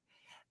talk,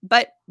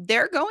 but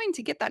they're going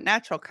to get that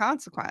natural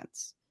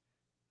consequence."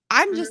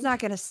 I'm just Mhm, not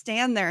gonna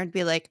stand there and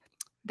be like,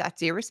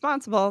 "That's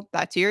irresponsible.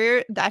 That's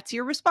your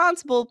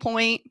responsible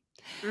point.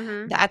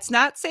 mhm. That's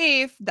not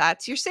safe.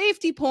 That's your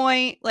safety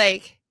point."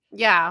 Like,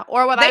 Yeah,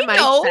 or what they I might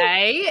know.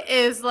 say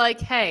is like,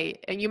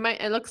 "Hey, and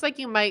it looks like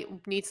you might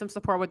need some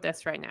support with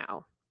this right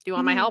now. Do you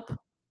want my Mhm. help?"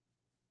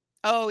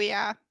 Oh,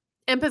 yeah.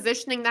 And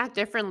positioning that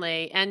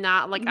differently and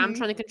not like, "I'm Mhm.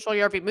 trying to control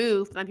your every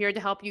move, I'm here to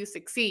help you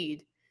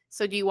succeed.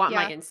 So do you want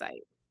my Yeah.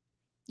 insight?"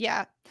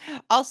 Yeah.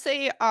 I'll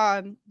say,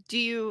 do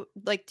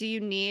you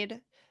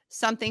need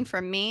something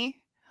from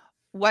me?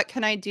 What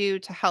can I do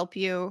to help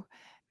you?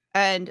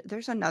 And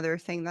there's another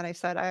thing that I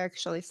said. I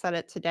actually said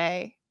it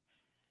today.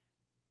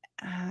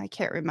 I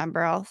can't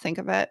remember. I'll think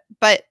of it.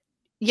 But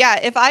yeah,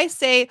 if I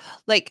say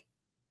like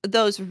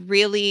those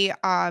really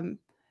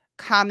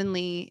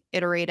commonly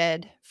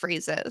iterated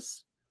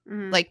phrases,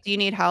 Mhm, like, "Do you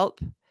need help?"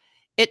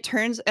 It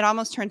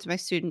almost turns my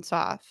students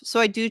off. So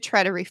I do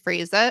try to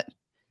rephrase it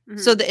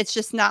so mhm. that it's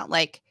just not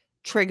like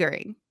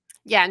triggering.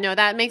 Yeah, no,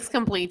 that makes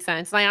complete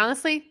sense. I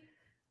honestly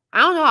I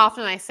don't know how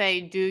often I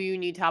say, "Do you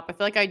need help?" I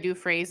feel like I do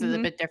phrase it a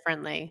Mhm. bit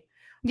differently.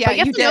 Yeah, But you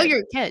have you to know did.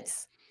 your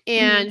kids Mhm.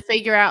 and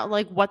figure out,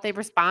 like, what they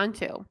respond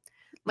to.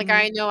 Like, Mhm.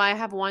 I know I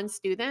have one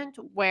student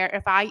where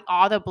if I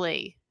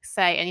audibly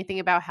say anything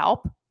about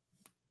help,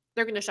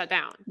 they're gonna shut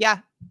down. Yeah.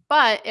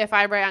 But if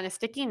I write on a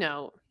sticky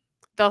note,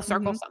 they'll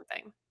circle Mhm.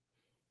 something.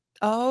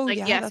 Oh, Like,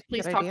 yeah, "Yes, that's a good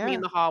please talk to me in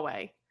idea. the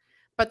hallway."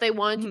 But they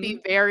want to Mhm.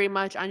 be very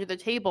much under the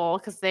table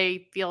because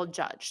they feel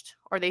judged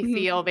or they Mhm.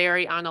 feel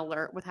very on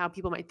alert with how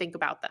people might think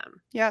about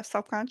them. Yeah,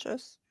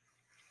 self-conscious.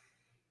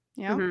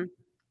 Yeah. Mhm.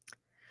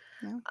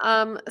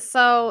 Yeah.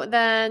 So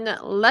then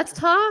let's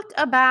talk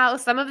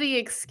about some of the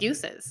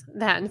excuses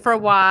then for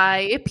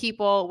why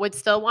people would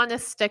still want to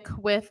stick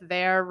with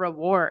their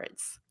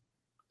rewards.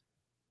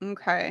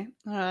 Okay.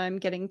 I'm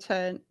getting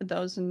to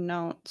those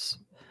notes.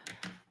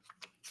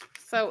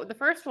 So the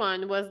first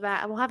one was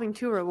that, well, having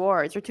two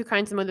rewards or two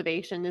kinds of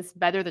motivation is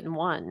better than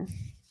one.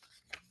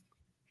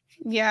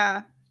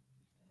 Yeah.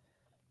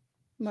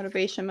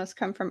 Motivation must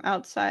come from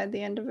outside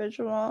the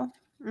individual.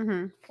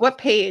 Mhm. What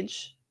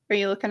page are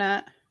you looking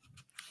at?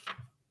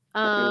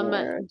 But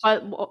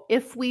Rewards.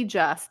 if we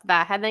just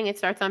that heading, it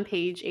starts on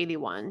page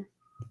 81.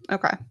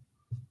 Okay.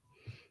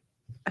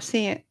 I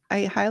see it.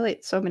 I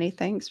highlight so many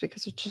things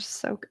because it's just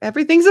so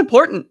everything's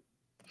important.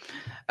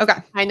 Okay.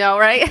 I know,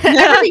 right? Yeah.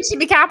 Everything should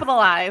be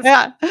capitalized.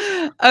 Yeah.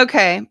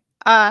 Okay.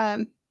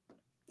 Um,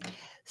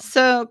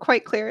 so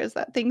quite clear is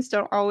that things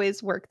don't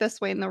always work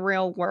this way in the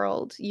real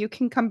world. You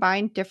can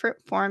combine different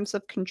forms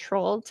of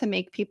control to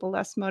make people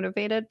less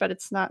motivated, but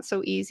it's not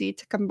so easy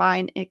to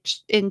combine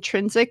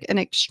intrinsic and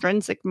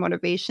extrinsic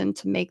motivation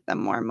to make them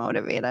more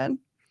motivated.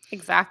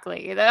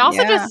 Exactly. It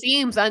also Yeah. just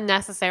seems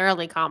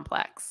unnecessarily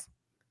complex.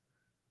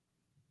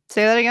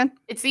 Say that again.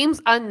 It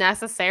seems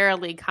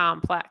unnecessarily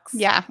complex.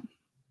 Yeah.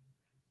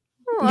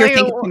 You're Like,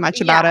 thinking too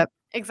much about yeah, it.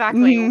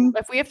 exactly. Mhm.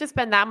 If we have to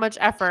spend that much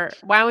effort,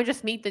 why don't we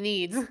just meet the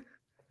needs?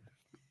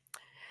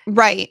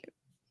 Right.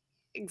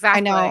 I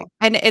know. Exactly.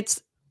 And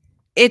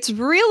it's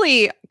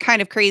really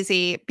kind of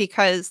crazy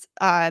because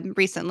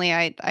recently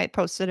I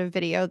posted a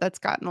video that's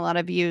gotten a lot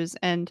of views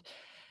and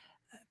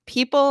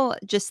people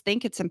just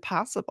think it's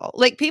impossible.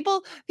 Like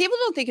people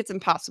don't think it's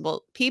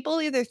impossible.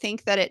 People either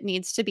think that it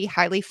needs to be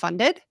highly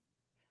funded.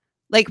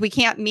 Like we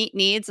can't meet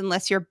needs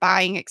unless you're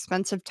buying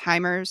expensive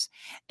timers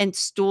and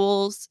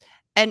stools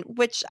and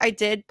which I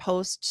did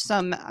post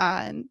some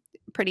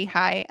pretty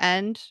high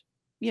end,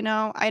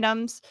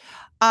 items.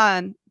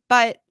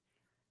 But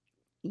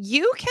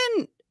you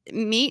can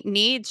meet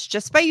needs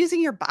just by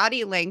using your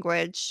body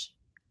language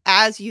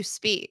as you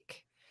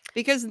speak,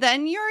 because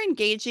then you're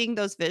engaging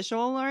those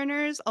visual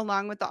learners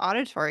along with the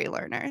auditory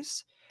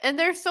learners, And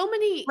there's so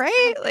many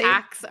right? Like,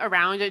 hacks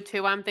around it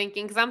too.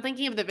 Because I'm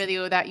thinking of the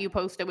video that you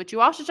posted, which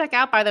you all should check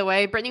out, by the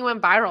way. Brittany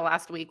went viral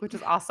last week, which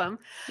is awesome.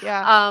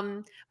 yeah.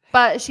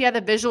 But she had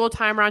a visual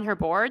timer on her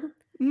board.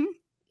 Mhm.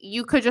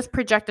 You could just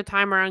project a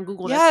timer on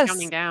Google that's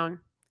counting Yes. down.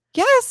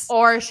 Yes.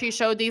 Or she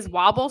showed these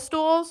wobble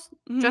stools.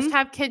 Just Mhm.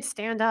 have kids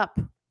stand up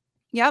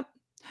Yep.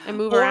 and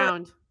move Or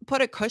around.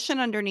 put a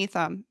cushion underneath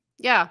them.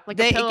 Yeah, like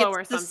a It pillow gets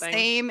or the something.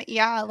 same,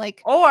 yeah,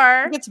 like it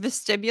Or gets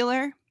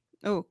vestibular.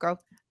 Oh, go.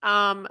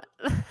 um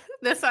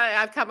this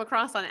I've come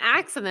across on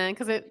accident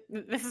because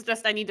this is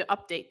just I need to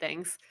update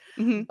things.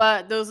 Mhm.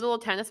 But those little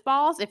tennis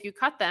balls, if you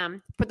cut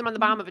them, put them on the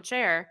Mhm. bottom of a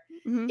chair.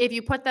 Mhm. If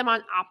you put them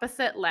on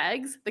opposite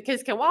legs, the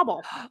kids can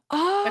wobble. The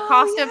Oh,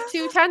 cost of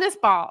 2 tennis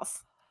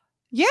balls.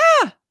 yeah.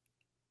 Yeah.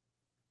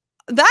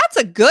 That's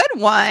a good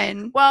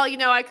one. Well,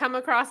 I come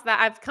across that.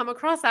 I've come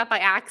across that by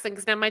accident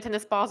because now my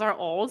tennis balls are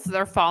old, so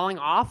they're falling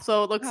off.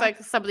 So it looks Uh, like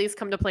somebody's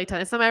come to play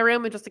tennis in my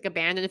room and just like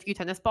abandoned a few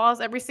tennis balls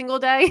every single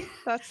day.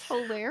 that's But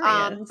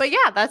hilarious.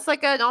 yeah, that's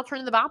like an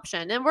alternative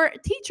option. And we're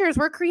teachers,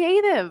 we're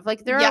creative.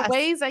 Like there are Yes.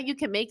 ways that you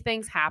can make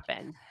things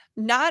happen.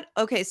 Not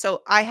okay,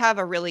 so I have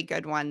a really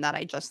good one that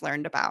I just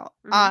learned about.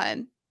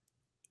 Hmm.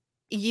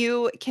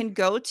 You can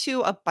go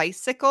to a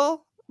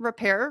bicycle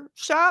repair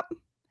shop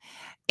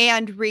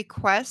and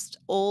request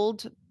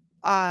old,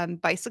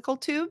 bicycle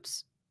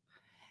tubes,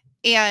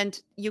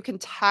 and you can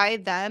tie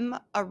them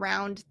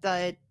around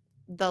the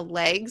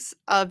legs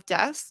of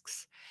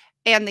desks,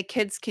 and the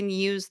kids can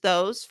use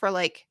those for,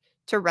 like,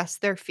 to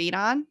rest their feet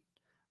on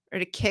or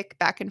to kick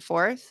back and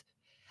forth.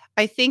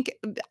 I think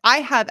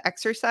I have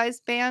exercise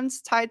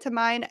bands tied to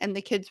mine, and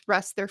the kids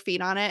rest their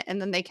feet on it, and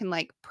then they can,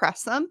 like,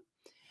 press them.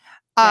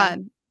 Yeah.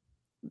 Um,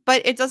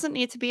 but it doesn't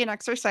need to be an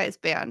exercise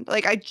band.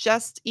 Like, I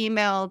just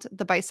emailed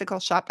the bicycle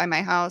shop by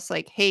my house,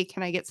 like, "Hey,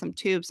 can I get some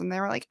tubes?" And they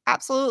were like,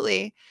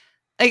 "Absolutely."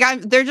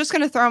 Like, they're just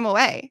gonna throw them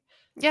away.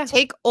 Yeah.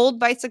 Take old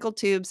bicycle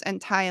tubes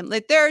and tie them.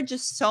 Like, there are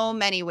just so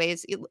many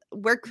ways.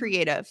 We're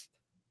creative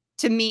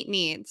to meet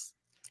needs.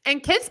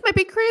 And kids might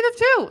be creative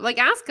too. Like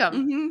ask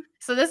them. Mhm.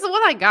 So this is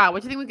what I got.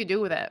 What do you think we could do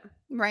with it?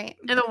 Right.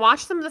 And then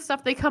watch some of the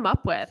stuff they come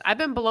up with. I've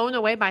been blown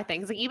away by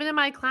things, like even in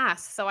my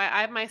class. So I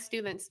have my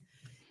students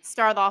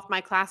start off my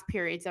class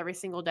periods every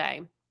single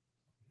day.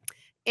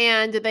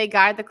 And they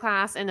guide the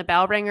class in a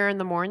bell ringer in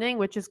the morning,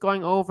 which is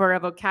going over a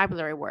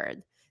vocabulary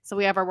word. So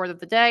we have our word of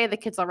the day. The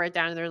kids all write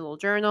down in their little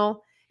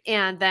journal.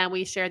 And then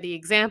we share the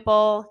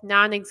example,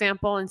 non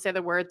example, and say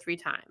the word 3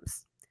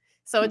 times.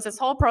 So it's this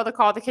whole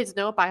protocol. The kids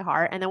know it by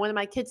heart. And then one of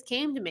my kids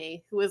came to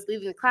me who was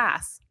leaving the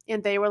class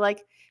and they were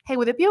like, "Hey,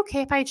 would it be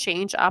okay if I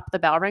change up the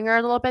bell ringer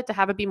a little bit to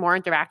have it be more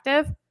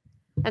interactive?"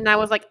 And I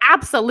was like,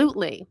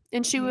 "Absolutely."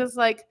 And she Mhm. was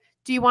like,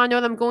 "Do you want to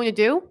know what I'm going to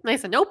do?" And I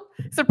said, "Nope.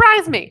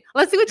 Surprise me.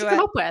 Let's see what Do you come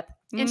it. up with."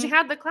 And she Mhm.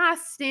 had the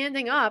class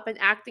standing up and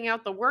acting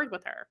out the word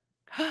with her.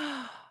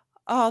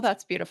 Oh,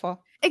 that's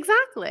beautiful.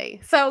 Exactly.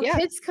 So Yeah,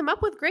 kids come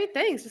up with great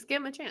things. Just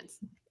give them a chance.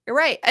 you're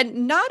right,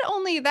 and not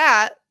only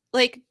that,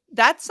 like,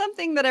 that's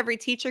something that every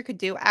teacher could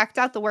do, act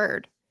out the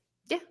word,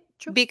 Yeah,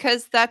 true.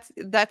 because that's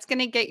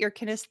gonna get your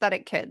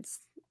kinesthetic kids,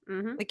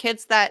 Mm-hmm. the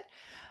kids that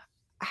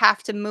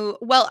have to move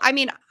well, I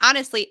mean,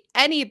 honestly,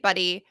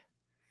 anybody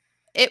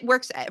it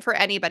works for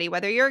anybody,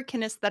 whether you're a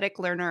kinesthetic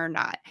learner or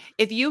not.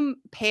 If you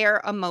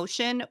pair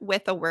emotion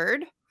with a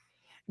word,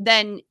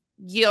 then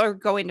you're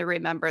going to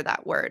remember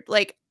that word.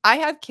 Like, I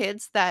have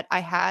kids that I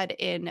had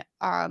in,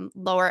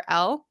 lower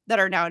L that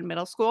are now in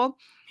middle school.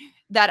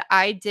 that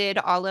I did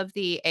all of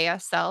the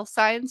ASL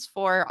signs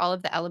for all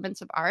of the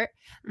elements of art,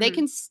 they Mhm.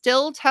 can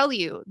still tell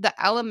you the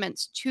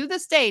elements to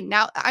this day.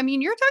 Now, I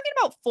mean, you're talking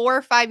about 4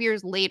 or 5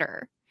 years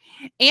later,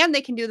 and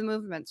they can do the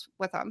movements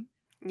with them.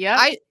 Yep.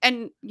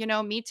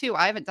 Me too.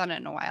 I haven't done it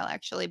in a while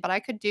actually, but I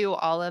could do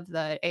all of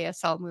the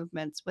ASL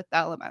movements with the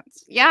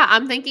elements. Yeah,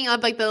 I'm thinking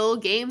of, like, the little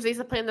games they used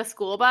to play on the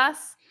school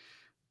bus,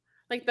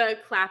 like the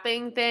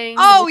clapping things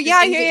and, Oh, like, the yeah,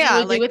 things yeah, that you yeah,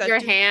 would do like with the your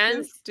do do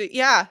hands. do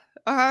yeah,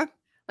 uh-huh,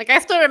 Like, I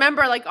still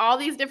remember, like, all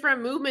these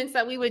different movements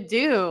that we would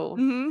do.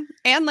 mhm,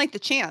 and, like, the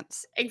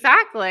chants.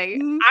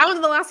 Exactly. Mhm, I don't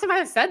know the last time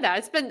I've said that.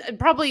 It's been,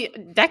 probably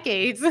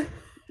decades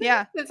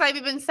yeah, since I've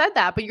even said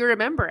that, but you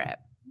remember it,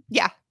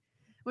 yeah,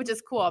 which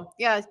is cool.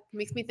 Yeah, it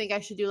makes me think I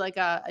should do, like,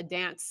 a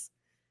dance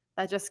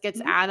that just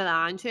gets mhm, added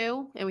on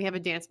to, and we have a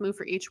dance move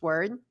for each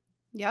word.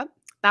 yep,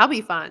 That'll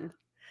be fun.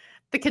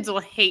 The kids will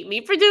hate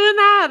me for doing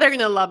that. They're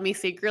gonna love me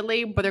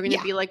secretly, but they're gonna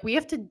yeah, be like, "We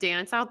have to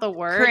dance out the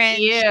word." Ew,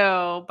 cringe,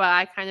 but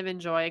I kind of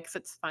enjoy it because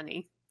it's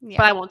funny. But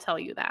yeah, I won't tell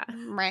you that.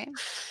 right.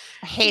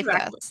 I hate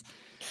Exactly. this.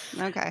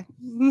 Okay.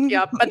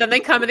 Yep, but then they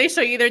come and they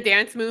show you their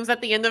dance moves at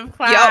the end of Yep,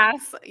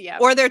 class.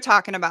 Yep, or they're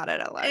talking about it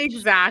at lunch.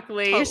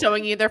 exactly, showing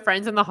Totally. you their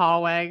friends in the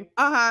hallway.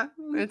 Uh-huh.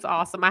 It's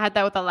awesome. I had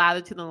that with the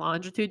latitude and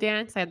longitude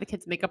dance. I had the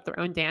kids make up their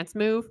own dance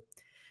move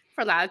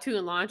for latitude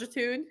and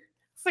longitude.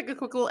 It's like a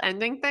quick little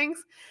ending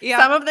things. Yep.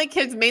 Some of the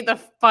kids made the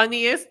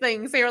funniest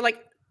things. They were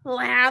like,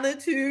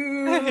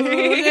 latitude.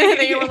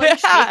 They were like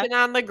Yeah, shaking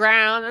on the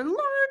ground and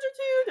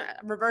longitude.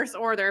 Reverse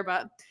order,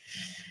 but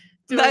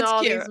doing that's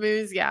all cute. these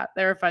moves. Yeah,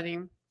 they were funny.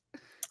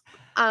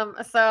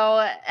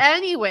 So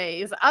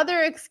anyways,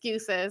 other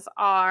excuses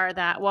are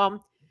that,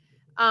 well,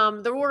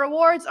 the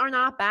rewards are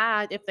not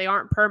bad if they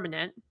aren't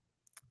permanent,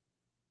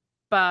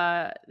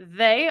 but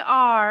they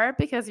are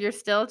because you're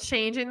still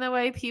changing the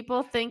way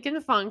people think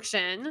and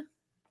function.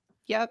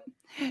 Yep.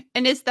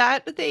 And is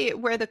that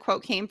where the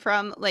quote came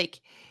from?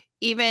 Like,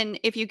 even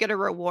if you get a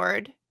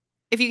reward,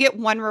 if you get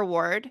one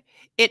reward,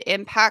 it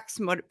impacts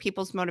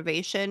people's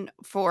motivation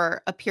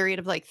for a period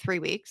of like 3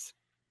 weeks?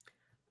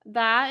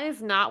 That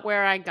is not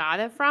where I got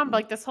it from, but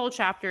Mm, like this whole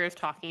chapter is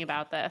talking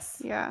about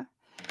this. yeah.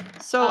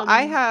 So Um,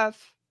 I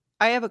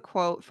have a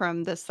quote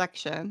from this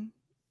section.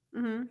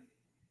 mhm.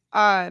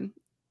 Um,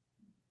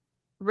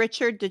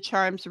 Richard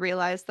DeCharms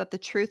realized that the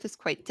truth is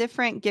quite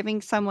different.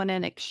 Giving someone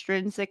an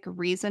extrinsic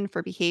reason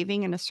for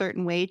behaving in a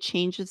certain way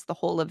changes the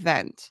whole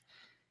event.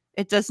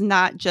 It does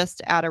not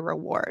just add a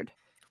reward.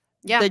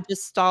 Yeah, The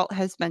gestalt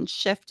has been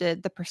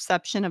shifted. The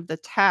perception of the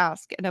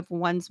task and of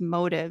one's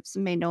motives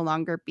may no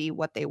longer be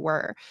what they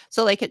were.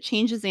 So, like, it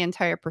changes the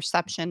entire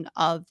perception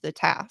of the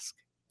task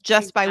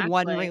just by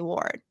one exactly.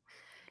 reward.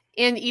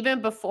 And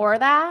even before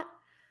that,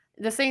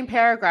 the same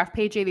paragraph,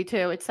 page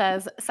 82, it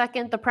says,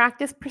 second, the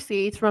practice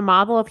proceeds from a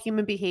model of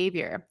human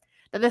behavior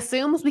that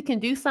assumes we can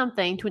do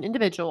something to an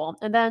individual,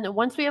 and then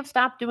once we have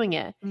stopped doing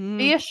it, Mm,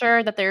 be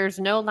assured that there is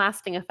no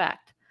lasting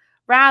effect.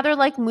 Rather,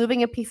 like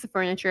moving a piece of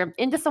furniture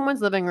into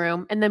someone's living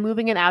room and then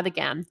moving it out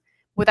again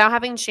without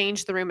having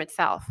changed the room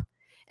itself.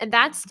 And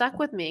that stuck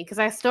with me because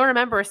I still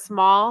remember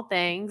small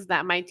things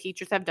that my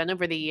teachers have done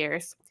over the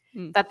years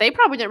mm, that they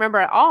probably didn't remember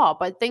at all,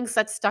 but things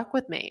that stuck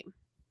with me.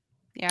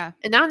 yeah,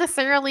 And not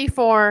necessarily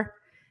for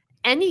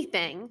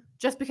anything,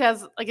 just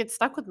because, like, it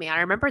stuck with me. I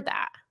remembered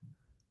that.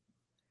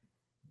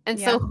 And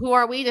yeah, so who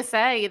are we to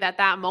say that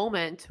that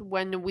moment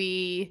when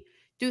we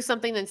do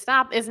something and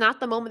stop is not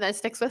the moment that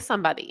sticks with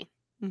somebody?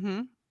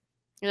 mhm,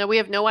 We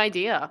have no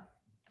idea.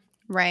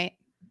 right.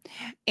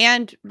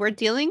 And we're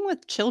dealing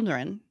with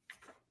children.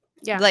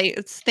 Yeah. Like,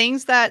 it's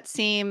things that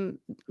seem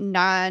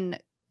non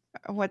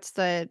what's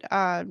the,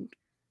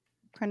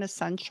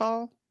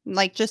 quintessential?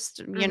 Like,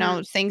 just,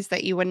 Mhm. things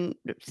that you wouldn't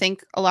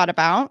think a lot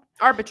about.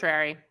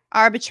 Arbitrary.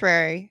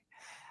 Arbitrary.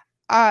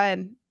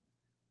 Um,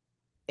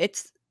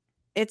 it's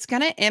it's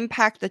gonna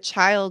impact the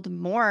child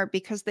more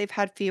because they've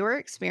had fewer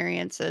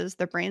experiences.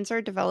 Their brains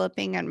are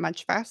developing at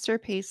much faster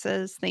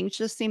paces. Things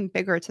just seem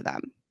bigger to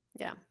them.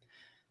 Yeah.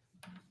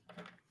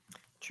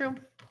 True.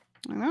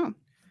 I don't know.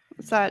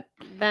 It's that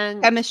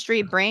Then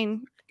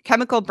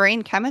chemical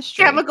brain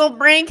chemistry. chemical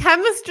brain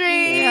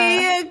chemistry.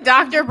 Yeah.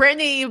 Dr.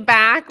 Brittany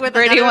back with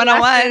Birdie another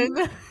 101.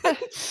 lesson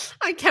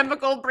on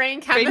chemical brain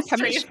Brain chemistry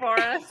chemistry. for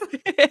us.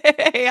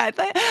 Yeah, I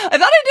thought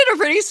I did a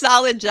pretty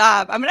solid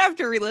job. I'm gonna have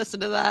to re-listen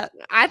to that.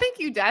 I think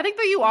you do. I think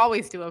that you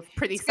always do a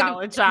pretty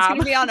solid It's job.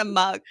 gonna be on a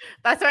mug.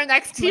 That's our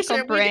next Chemical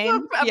t-shirt. We do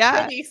brain. a Yeah.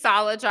 pretty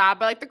solid job,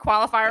 but like the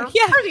qualifier,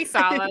 Yeah. pretty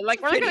solid.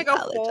 Like we're not Pretty gonna go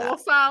solid full job.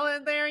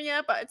 solid there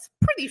yet, but it's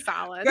pretty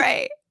solid.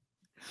 Great.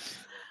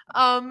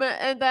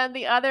 And then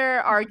the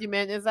other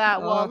argument is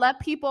that, well, Oh, let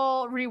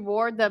people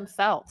reward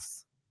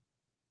themselves.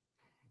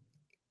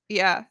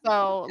 yeah.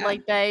 So Yeah.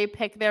 like they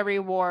pick their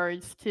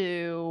rewards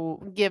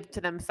to give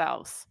to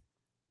themselves.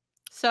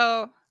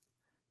 So,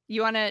 do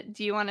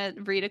you wanna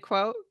read a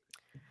quote?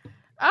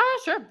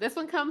 Sure. This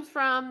one comes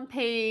from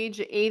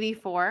page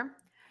 84.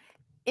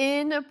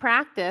 In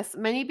practice,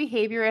 many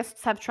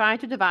behaviorists have tried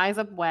to devise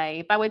a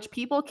way by which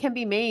people can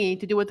be made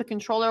to do what the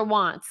controller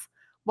wants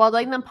while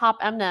letting them pop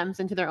M&Ms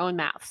into their own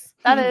mouths.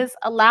 That is,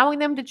 allowing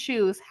them to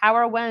choose how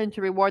or when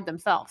to reward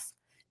themselves.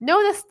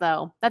 Notice,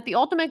 though, that the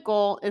ultimate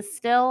goal is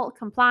still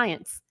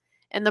compliance,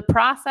 and the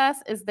process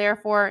is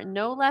therefore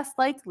no less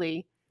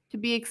likely to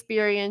be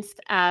experienced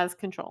as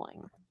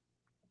controlling.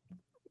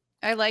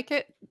 I like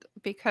it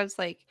because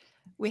like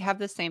we have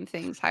the same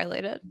things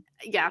highlighted.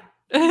 Yeah,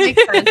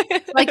 makes sense.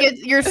 Like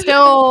you're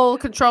still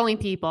controlling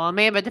people. It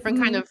may have a different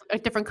kind of a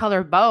different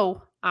color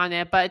bow on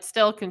it, but it's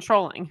still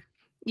controlling.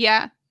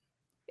 Yeah,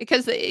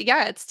 because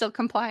it's still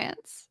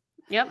compliance.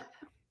 Yep.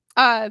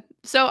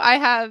 So I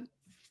have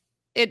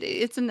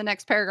it's in the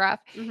next paragraph.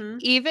 Mm-hmm.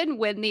 Even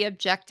when the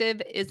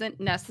objective isn't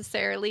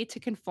necessarily to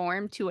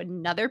conform to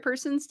another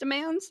person's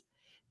demands,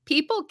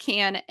 people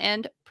can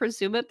and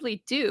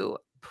presumably do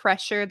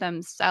pressure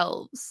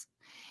themselves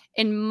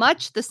in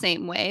much the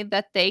same way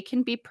that they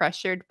can be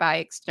pressured by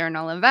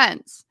external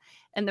events.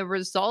 And the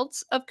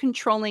results of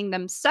controlling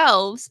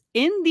themselves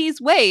in these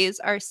ways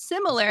are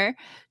similar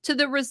to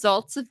the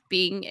results of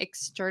being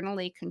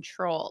externally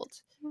controlled.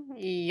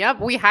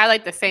 Yep, we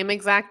highlight the same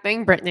exact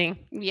thing,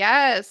 Brittany.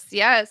 Yes,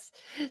 yes.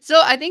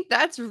 So I think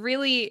that's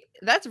really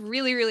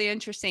really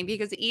interesting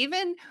because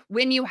even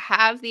when you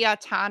have the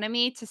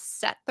autonomy to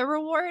set the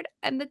reward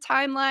and the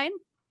timeline,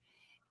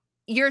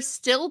 you're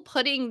still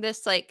putting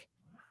this like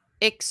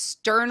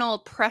external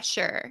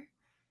pressure,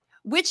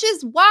 which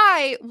is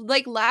why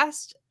like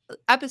last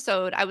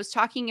episode I was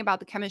talking about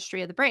the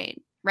chemistry of the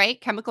brain,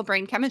 right? Chemical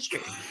brain chemistry.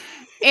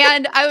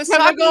 And I was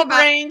talking Chemical about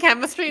brain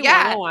chemistry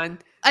 101.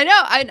 I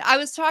know. I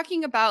was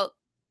talking about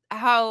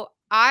how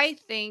I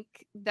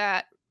think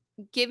that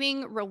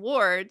giving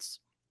rewards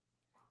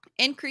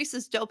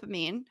increases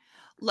dopamine,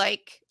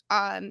 like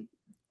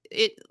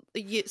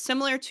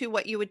similar to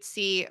what you would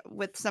see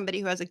with somebody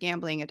who has a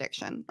gambling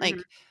addiction. Like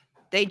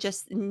they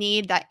just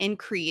need that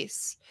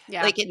increase.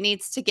 Yeah. Like it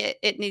needs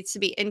to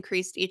be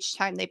increased each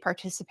time they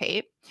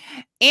participate.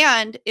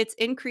 And it's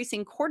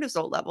increasing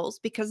cortisol levels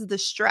because of the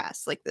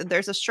stress. Like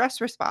there's a stress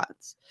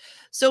response.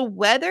 So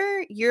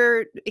whether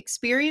you're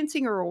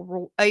experiencing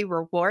a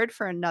reward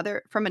from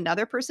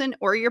another person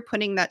or you're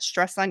putting that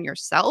stress on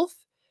yourself,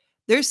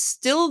 there's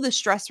still the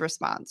stress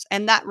response,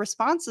 and that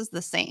response is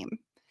the same.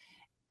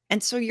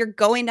 And so you're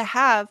going to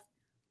have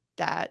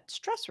that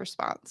stress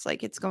response.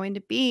 Like it's going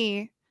to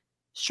be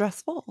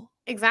stressful.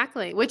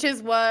 Exactly, which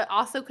is what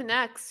also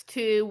connects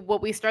to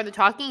what we started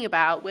talking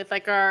about with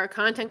like our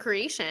content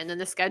creation and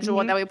the schedule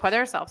that we put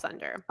ourselves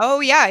under. Oh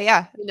yeah,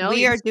 yeah. You know,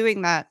 We you're are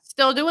doing that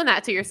still doing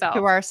that to yourself.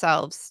 to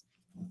ourselves.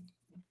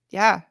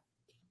 Yeah.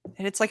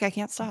 And it's like I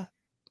can't stop.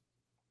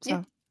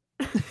 So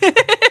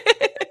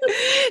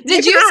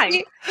Did you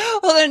see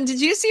Hold on, did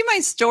you see my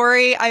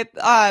story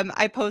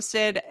I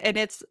posted, and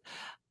it's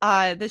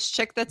this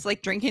chick that's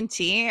like drinking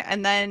tea,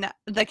 and then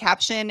the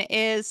caption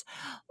is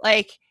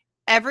like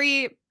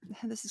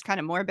this is kind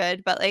of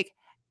morbid, but like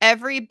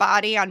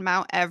everybody on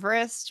Mount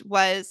Everest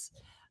was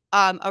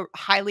a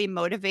highly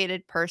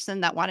motivated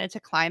person that wanted to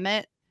climb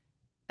it.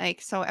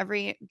 Like so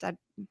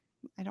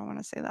I don't want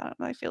to say that.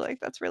 I feel like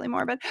that's really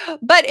morbid,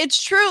 but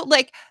it's true.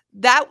 Like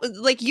that was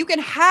like you can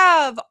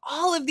have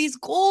all of these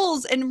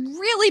goals and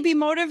really be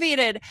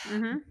motivated,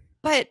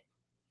 but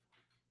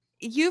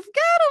you've got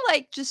to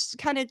like just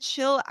kind of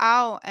chill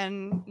out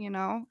and,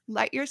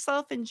 let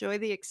yourself enjoy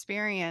the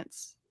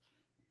experience,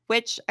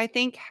 which I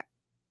think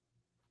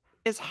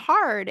is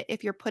hard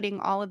if you're putting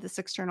all of this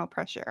external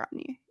pressure on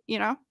you,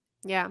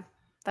 Yeah,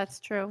 that's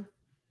true.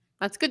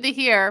 That's good to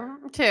hear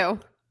too.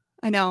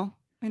 I know.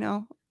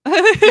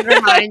 Good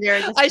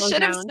reminder. I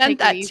should have sent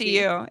that to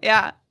you.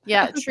 Yeah.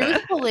 Yeah,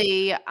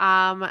 truthfully,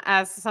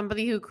 as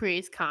somebody who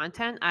creates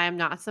content, I am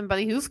not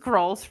somebody who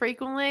scrolls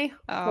frequently.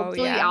 Oh,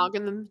 Hopefully, the yeah.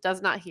 algorithm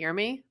does not hear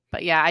me.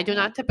 But yeah, I do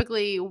not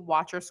typically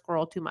watch or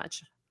scroll too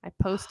much. I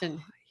post in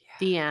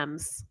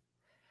DMs.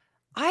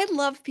 I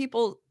love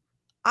people.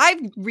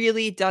 I've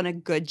really done a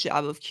good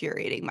job of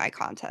curating my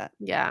content.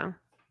 Yeah.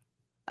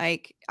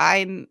 Like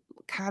I'm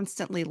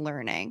constantly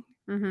learning.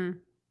 Mm-hmm.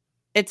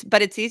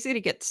 But it's easy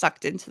to get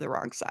sucked into the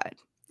wrong side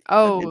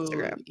of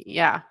Instagram.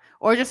 Yeah.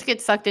 Or just get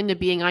sucked into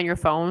being on your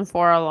phone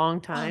for a long Oh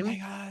time. my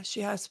gosh,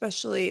 yeah,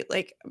 especially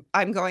like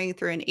I'm going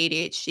through an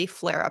ADHD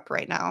flare up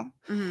right now.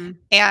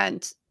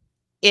 And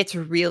it's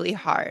really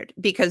hard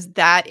because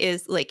that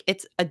is like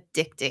it's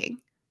addicting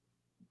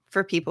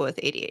for people with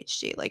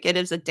ADHD. Like it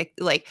is addictive,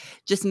 like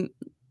just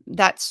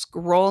that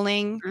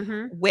scrolling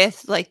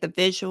with like the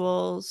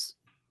visuals.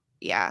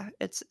 Yeah,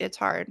 it's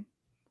hard.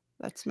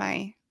 That's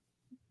my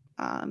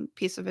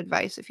piece of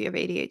advice. If you have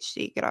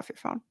ADHD, get off your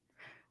phone.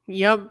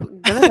 Yep.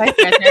 Good advice,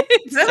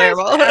 Good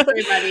terrible.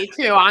 Everybody,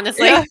 too,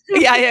 honestly.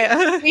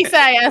 Yeah. We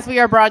say as we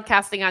are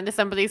broadcasting onto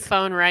somebody's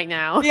phone right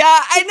now. Yeah,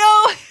 I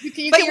know.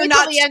 You but you're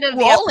not the end of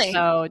the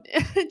episode.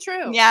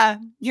 True. Yeah,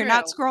 you're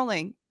not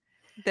scrolling.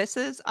 This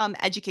is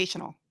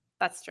educational.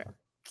 That's true.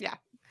 Yeah.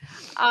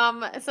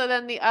 So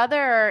then the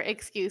other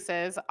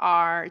excuses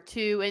are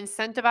to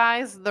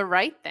incentivize the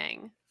right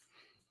thing.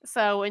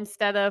 So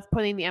instead of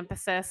putting the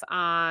emphasis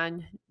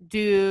on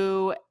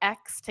do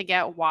X to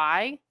get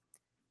Y,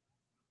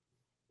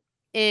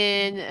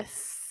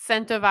 instead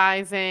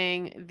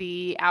incentivizing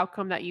the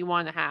outcome that you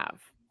want to have.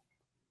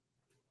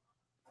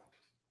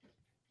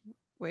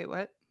 Wait,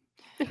 what?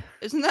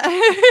 Isn't that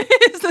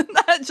isn't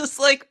that just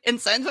like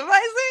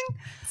incentivizing?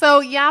 So,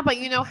 yeah, but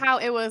you know how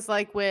it was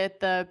like with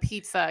the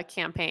pizza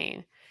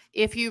campaign.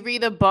 If you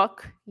read a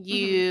book, Mhm.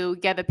 you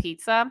get a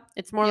pizza.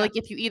 It's more Yeah. like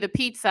if you eat a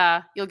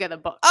pizza, you'll get a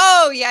book.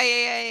 Oh, yeah, yeah,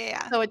 yeah, yeah,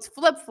 yeah. So it's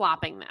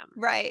flip-flopping them.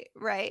 Right,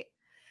 right,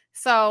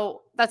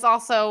 So that's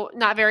also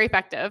not very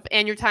effective,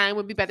 and your time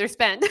would be better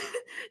spent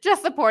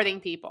just supporting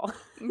people,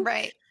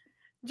 right.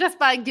 just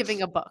by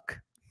giving a book.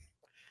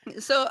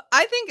 So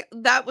I think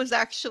that was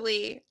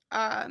actually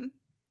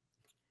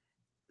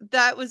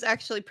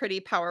pretty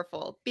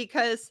powerful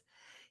because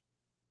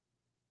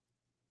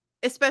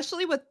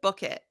especially with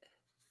Book It,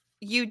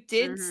 you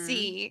did Mhm.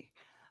 see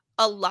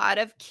a lot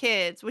of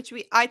kids, which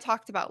I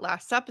talked about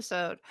last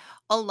episode,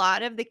 a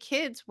lot of the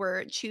kids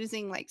were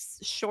choosing like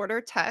shorter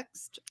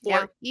text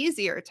Yeah. or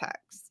easier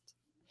text.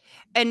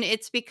 And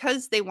it's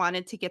because they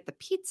wanted to get the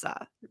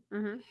pizza.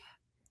 Mhm.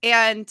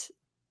 And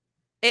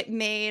it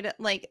made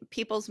like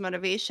people's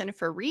motivation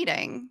for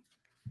reading,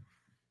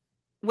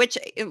 which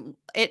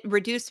it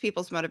reduced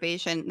people's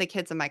motivation, the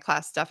kids in my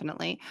class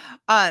definitely.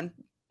 Um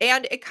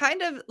and it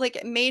kind of like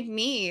it made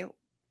me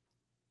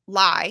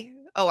lie.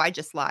 Oh, I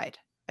just lied.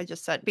 I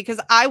just said because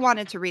I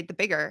wanted to read the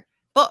bigger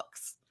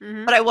books, but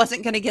Mhm. I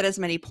wasn't going to get as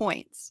many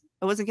points.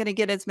 I wasn't going to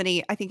get as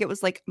many. I think it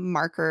was like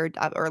markered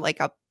or like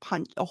a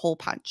punch, a hole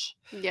punch.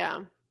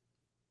 Yeah.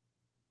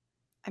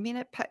 I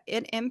mean,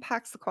 it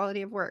impacts the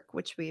quality of work,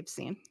 which we've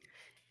seen.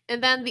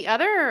 And then the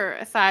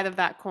other side of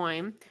that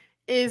coin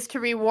is to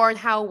reward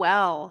how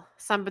well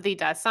somebody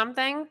does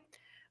something,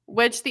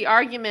 which the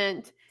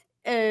argument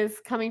is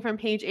coming from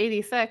page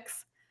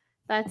 86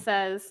 that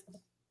says,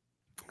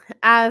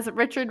 as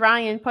Richard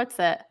Ryan puts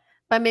it,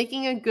 by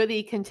making a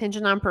goodie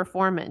contingent on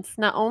performance,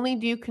 not only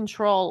do you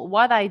control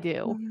what I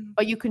do, Mhm.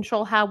 but you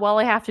control how well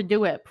I have to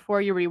do it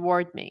before you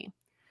reward me.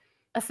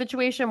 A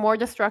situation more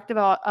destructive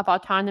of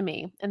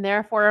autonomy and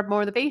therefore of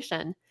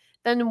motivation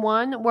than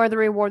one where the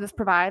reward is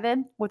provided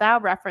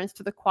without reference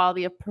to the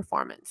quality of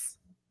performance.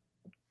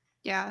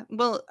 Yeah.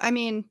 Well, I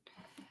mean,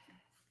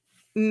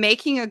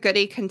 making a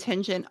goodie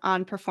contingent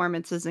on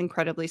performance is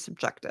incredibly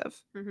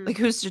subjective. Hmm. Like,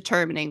 who's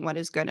determining what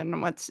is good and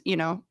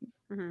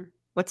Hmm.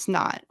 what's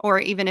not? Or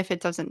even if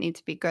it doesn't need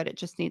to be good, it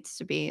just needs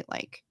to be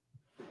like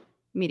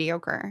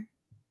mediocre.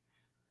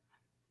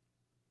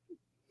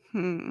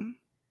 Hmm.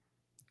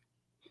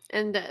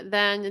 And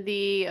then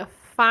the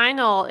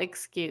final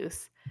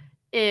excuse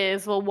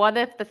is, well, what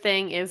if the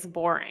thing is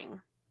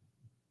boring?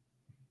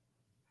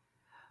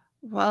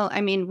 Well,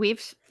 I mean,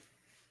 we've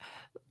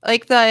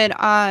like the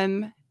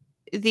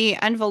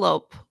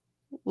envelope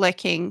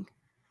licking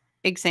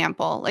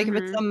example. Like if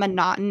it's a Hmm.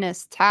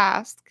 monotonous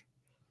task,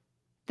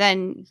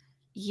 then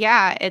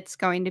yeah, it's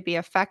going to be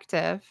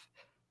effective.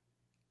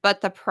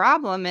 But the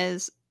problem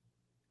is,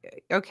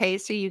 okay,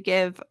 so you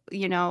give,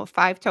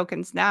 5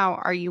 tokens now.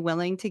 Are you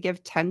willing to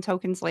give 10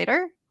 tokens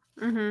later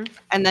Hmm.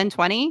 and then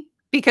 20?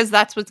 Because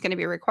that's what's going to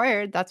be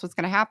required. That's what's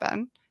going to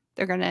happen.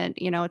 They're going to,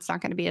 it's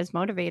not going to be as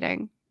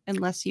motivating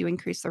unless you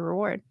increase the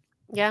reward.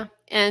 Yeah.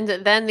 And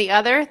then the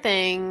other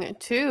thing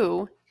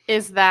too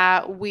is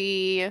that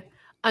we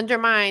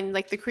undermine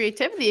like the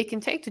creativity it can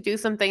take to do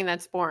something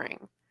that's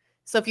boring.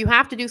 So if you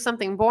have to do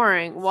something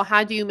boring, well,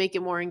 how do you make it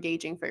more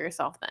engaging for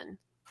yourself then?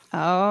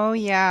 Oh,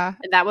 yeah.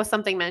 And that was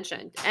something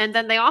mentioned. And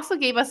then they also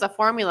gave us a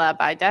formula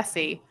by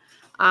Desi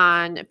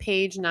on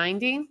page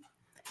 90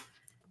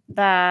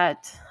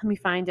 that, let me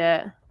find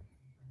it,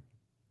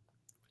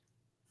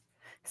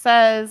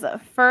 says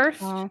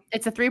first, Oh.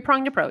 it's a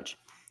three-pronged approach.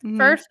 Mhm.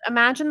 First,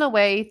 imagine the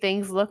way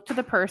things look to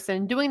the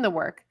person doing the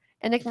work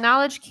and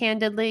acknowledge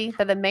candidly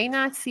that it may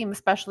not seem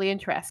especially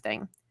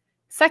interesting.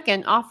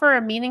 Second, offer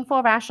a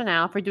meaningful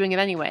rationale for doing it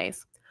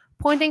anyways,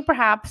 pointing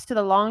perhaps to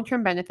the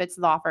long-term benefits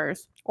it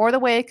offers or the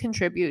way it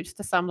contributes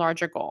to some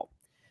larger goal.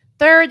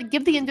 Third,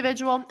 give the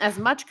individual as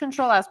much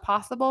control as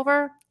possible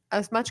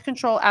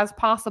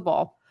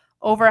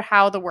over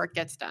how the work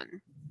gets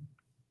done.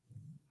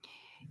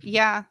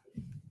 Yeah,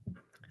 So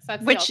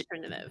that's the which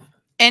alternative.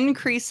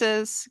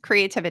 increases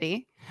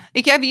creativity.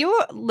 Like, have you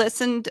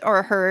listened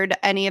or heard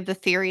any of the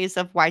theories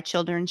of why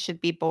children should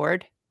be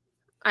bored?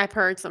 I've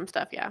heard some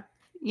stuff, yeah.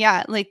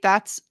 Yeah, like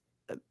that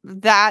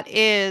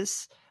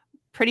is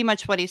pretty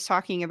much what he's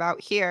talking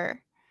about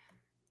here.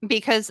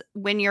 Because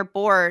when you're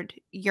bored,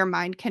 your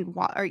mind can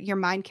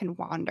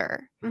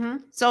wander.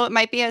 Mhm. So it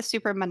might be a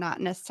super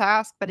monotonous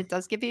task, but it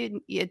does give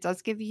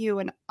you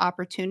an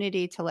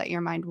opportunity to let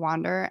your mind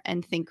wander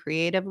and think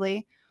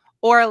creatively.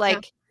 Or Yeah.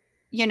 like,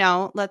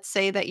 let's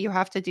say that you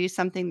have to do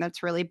something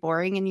that's really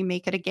boring and you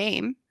make it a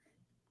game.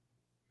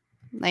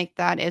 Like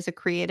that is a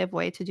creative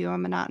way to do a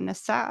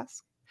monotonous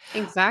task.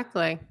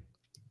 Exactly.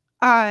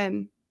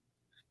 Um,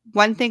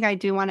 One thing I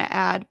do want to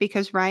add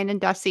because Ryan and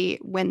Dusty,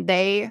 when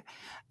they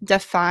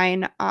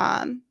define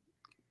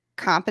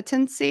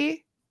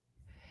competency,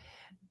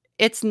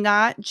 it's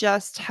not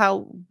just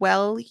how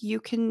well you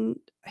can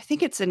I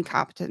think it's in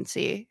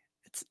competency.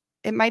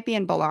 It might be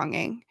in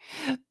belonging.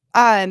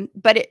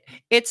 But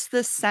it's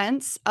the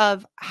sense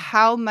of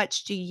how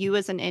much do you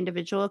as an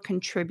individual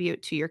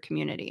contribute to your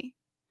community?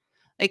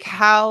 Like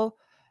how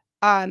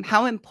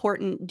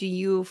important do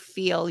you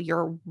feel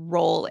your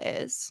role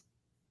is?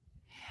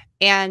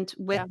 And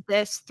with Yeah.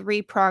 this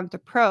three-pronged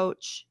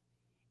approach,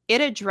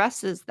 it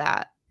addresses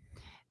that.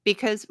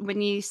 Because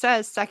when he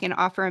says, second,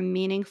 offer a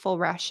meaningful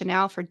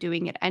rationale for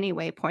doing it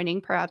anyway,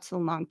 pointing perhaps to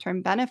the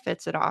long-term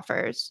benefits it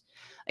offers.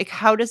 Like,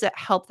 how does it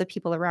help the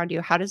people around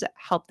you? How does it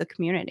help the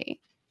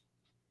community?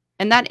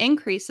 And that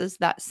increases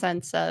that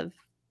sense of,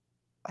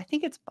 I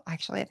think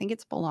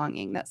it's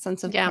belonging, that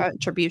sense of Yeah.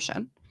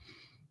 contribution,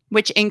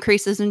 which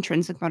increases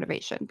intrinsic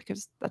motivation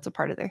because that's a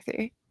part of their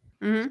theory.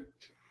 Mhm.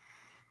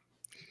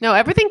 No,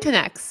 everything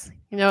connects.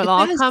 It It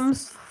all does.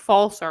 comes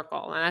full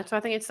circle, and that's why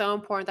I think it's so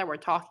important that we're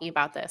talking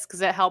about this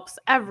because it helps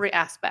every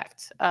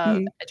aspect of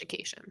Mhm.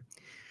 education.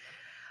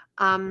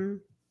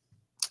 Um,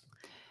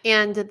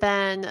 and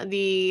then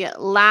the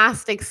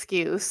last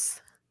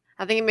excuse,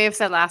 I think it may have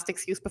said last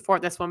excuse before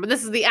this one, but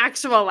this is the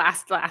actual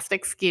last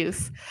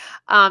excuse,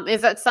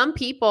 is that some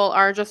people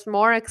are just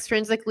more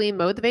extrinsically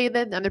motivated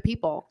than other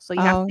people, so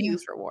you have Oh, to yeah.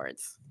 use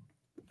rewards.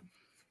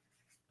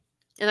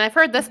 And I've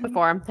heard this Mhm.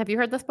 before. Have you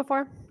heard this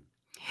before?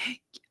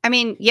 I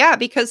mean, yeah,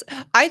 because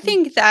I Mm.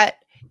 think that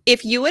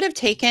if you would have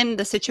taken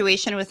the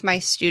situation with my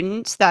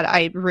students that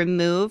I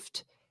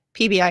removed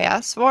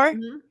PBIS for,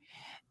 Mhm.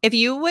 if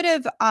you would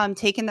have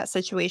taken that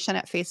situation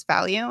at face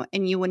value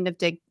and you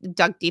wouldn't have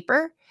dug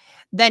deeper,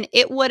 then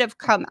it would have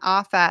come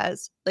off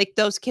as like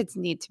those kids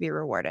need to be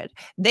rewarded.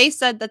 They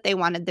said that they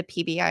wanted the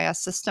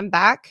PBIS system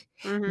back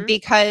Mhm.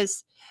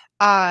 because,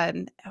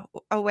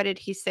 what did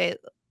he say?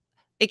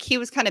 Like he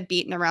was kind of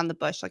beating around the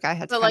bush. Like I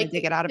had to So, kind of like,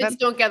 dig it out of kids him.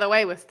 don't get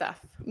away with stuff.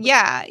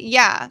 Yeah,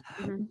 yeah.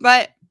 Mhm.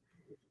 But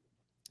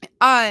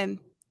um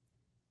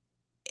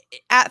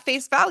at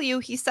face value,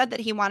 he said that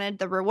he wanted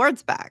the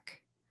rewards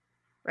back,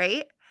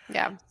 right?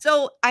 Yeah.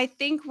 So I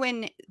think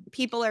when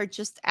people are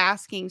just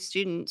asking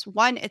students,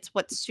 one, it's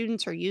what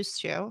students are used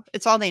to.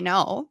 It's all they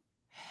know.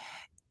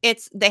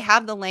 It's they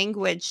have the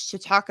language to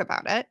talk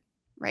about it,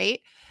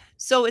 right?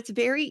 So it's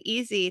very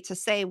easy to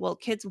say, well,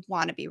 kids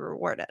want to be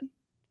rewarded.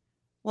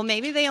 Well,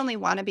 maybe they only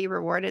want to be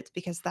rewarded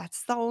because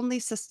that's the only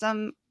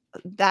system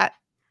that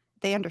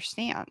they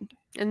understand,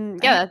 And,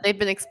 yeah, right? that they've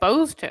been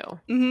exposed to.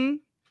 Mhm.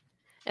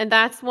 And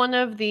that's one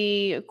of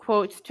the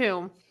quotes,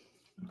 too,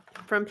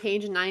 from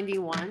page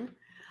 91.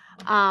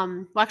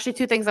 Well, actually,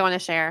 two things I want to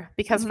share.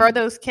 Because Mhm. for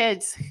those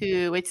kids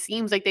who it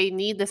seems like they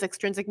need this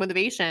extrinsic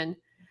motivation,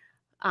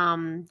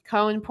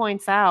 Cohen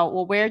points out,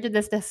 well, where did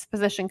this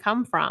disposition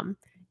come from?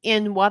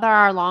 And what are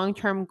our long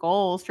term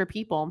goals for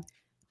people,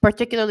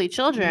 particularly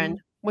children, Mhm.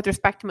 with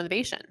respect to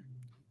motivation? So,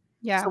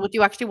 Yeah. what do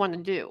you actually want to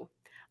do?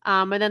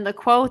 And then the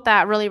quote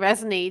that really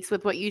resonates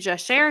with what you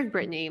just shared,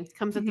 Brittany,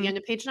 comes at the Mhm. end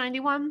of page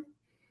 91.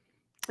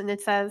 And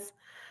it says,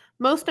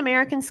 most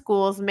American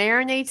schools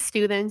marinate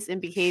students in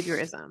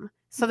behaviorism.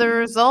 So the Mhm.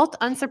 result,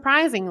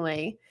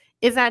 unsurprisingly,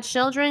 is that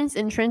children's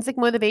intrinsic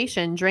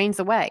motivation drains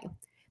away.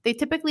 They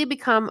typically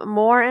become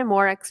more and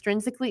more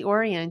extrinsically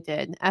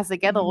oriented as they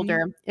get Mhm.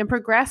 older and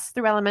progress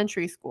through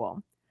elementary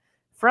school.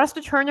 For us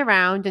to turn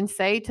around and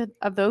say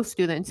of those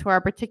students who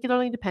are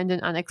particularly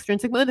dependent on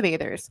extrinsic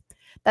motivators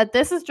that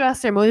this is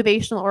just their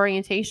motivational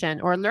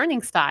orientation or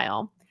learning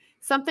style,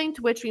 something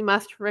to which we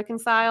must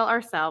reconcile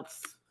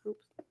ourselves.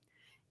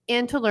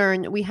 And to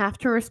learn, we have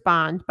to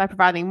respond by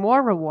providing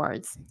more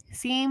rewards.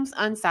 Seems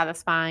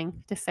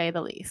unsatisfying, to say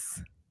the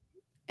least.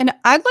 And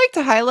I'd like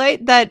to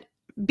highlight that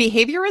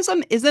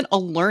behaviorism isn't a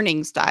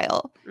learning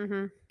style.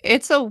 Mm-hmm.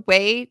 It's a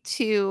way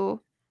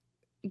to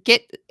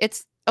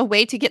it's a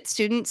way to get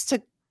students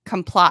to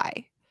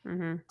comply,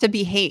 Mm-hmm. to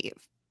behave.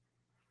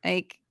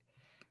 Like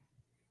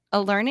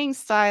a learning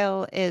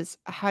style is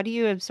how do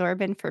you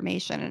absorb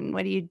information and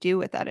what do you do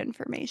with that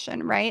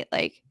information, right?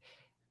 Like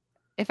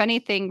if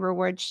anything,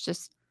 rewards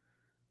just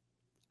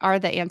are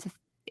the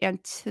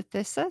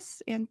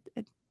antithesis and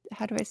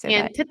how do I say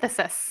that?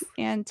 Antithesis.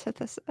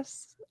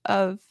 Antithesis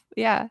of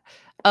yeah,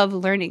 of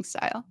learning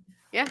style.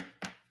 Yeah,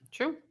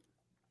 true.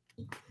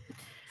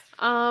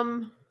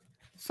 Um,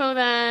 so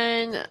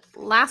then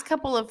last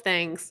couple of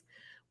things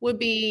would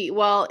be,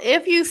 well,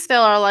 if you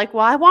still are like,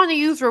 well, I want to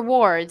use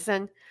rewards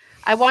and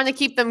I want to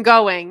keep them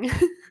going,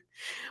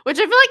 which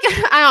I feel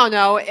like I don't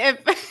know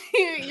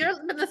if you're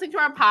listening to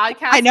our I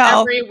podcast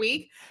know. every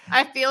week.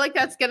 I feel like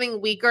that's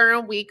getting weaker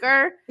and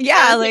weaker. So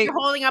Yeah, it's like like you're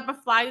holding up a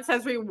flag that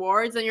says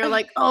rewards, and you're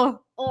like, oh,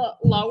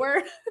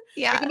 lower.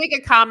 We yeah, can make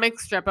a comic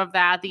strip of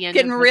that at the end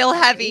getting of this real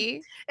session.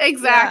 heavy. Yeah.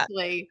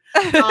 Exactly.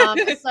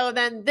 So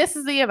then this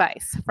is the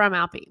advice from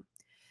Alpie.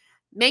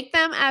 Make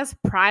them as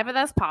private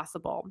as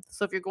possible.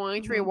 So if you're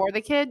going to Mhm, reward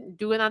the kid,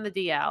 do it on the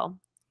DL.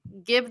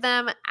 Give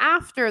them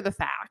after the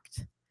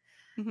fact.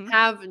 mhm,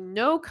 Have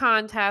no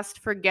contest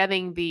for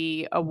getting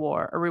the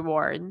award or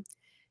reward.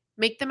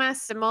 Make them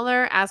as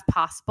similar as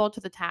possible to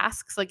the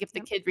tasks. Like if the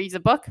yep, kid reads a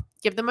book,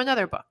 give them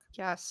another book.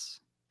 yes.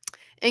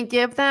 And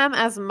give them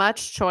as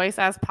much choice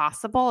as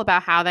possible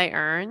about how they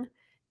earn.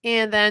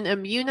 and then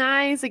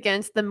immunize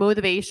against the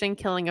motivation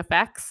killing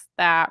effects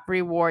that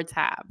rewards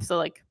have. So,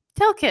 like,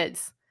 tell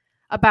kids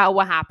about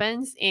what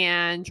happens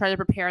and try to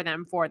prepare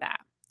them for that.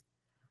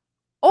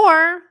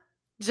 Or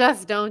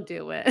just don't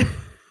do it.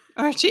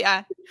 Or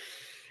yeah.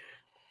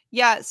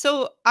 Yeah,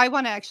 so I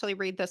wanna actually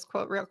read this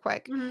quote real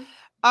quick, Mhm.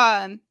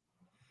 um,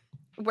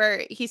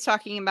 where he's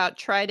talking about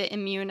try to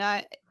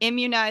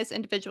immunize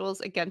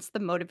individuals against the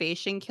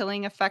motivation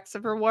killing effects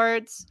of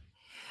rewards.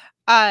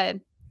 Uh,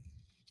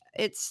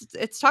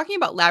 it's talking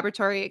about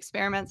laboratory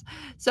experiments.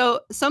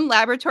 So, some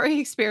laboratory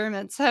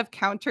experiments have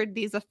countered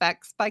these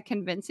effects by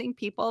convincing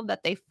people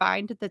that they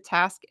find the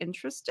task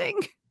interesting.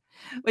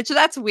 Which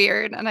that's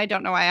weird, and I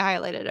don't know why I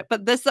highlighted it,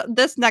 but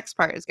this next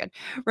part is good.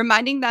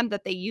 Reminding them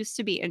that they used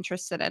to be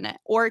interested in it,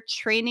 or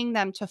training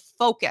them to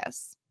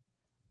focus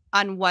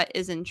on what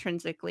is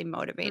intrinsically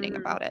motivating Mhm.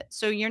 about it.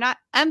 So you're not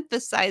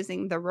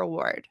emphasizing the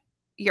reward.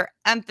 You're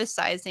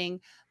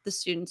emphasizing the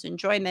student's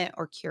enjoyment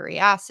or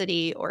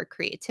curiosity or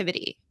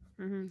creativity,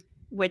 Mhm.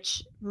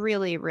 which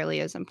really, really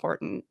is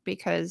important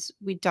because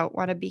we don't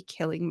want to be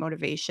killing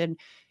motivation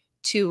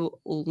to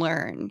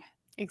learn.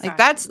 Like,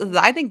 Exactly.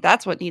 I think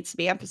that's what needs to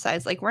be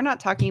emphasized. Like, we're not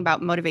talking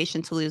about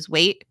motivation to lose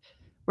weight.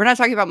 We're not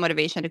talking about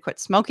motivation to quit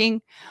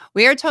smoking.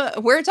 We're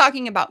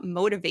talking about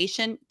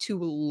motivation to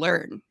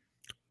learn.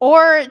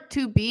 Or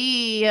to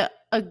be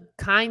a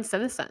kind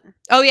citizen.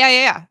 Oh, yeah,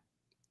 yeah, yeah.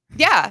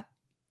 Yeah,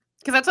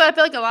 Because that's what I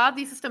feel like a lot of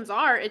these systems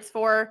are. It's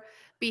for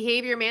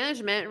behavior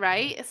management,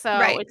 right? So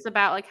right. it's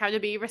about like how to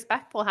be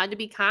respectful, how to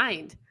be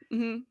kind,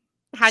 Mhm.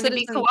 how to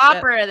be Citizenship.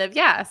 cooperative.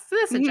 Yeah,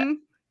 citizenship. Mhm.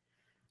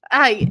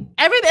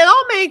 Everything it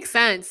all makes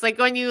sense. Like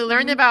when you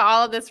learn Mhm. about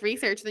all of this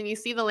research, then you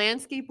see the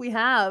landscape we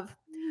have,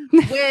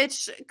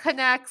 which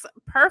connects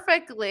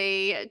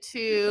perfectly to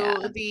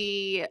Yeah.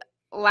 the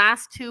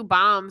last two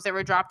bombs that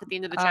were dropped at the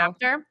end of the Oh,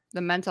 chapter. the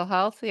mental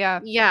health,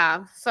 yeah.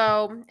 Yeah.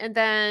 So, and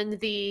then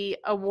the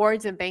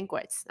awards and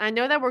banquets. I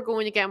know that we're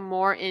going to get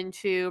more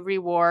into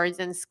rewards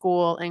and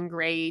school and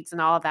grades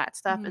and all of that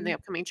stuff in the Mhm.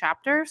 upcoming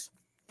chapters.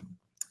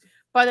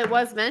 But it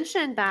was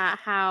mentioned that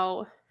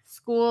how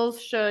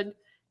schools should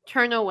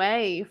turn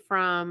away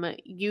from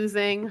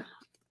using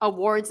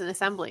awards and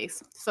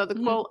assemblies. So the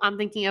Mhm. quote I'm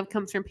thinking of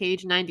comes from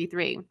page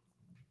 93.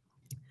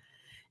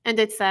 And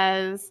it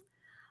says,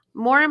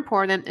 more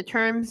important, it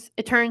turns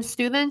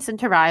students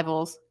into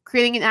rivals,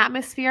 creating an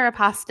atmosphere of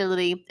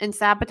hostility and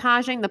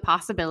sabotaging the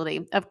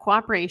possibility of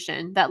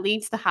cooperation that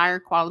leads to higher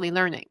quality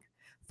learning.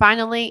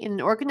 Finally, in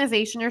an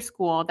organization or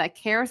school that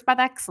cares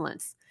about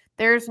excellence,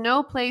 there is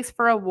no place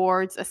for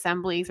awards,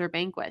 assemblies, or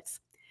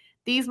banquets.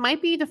 These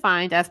might be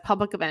defined as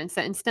public events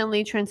that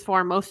instantly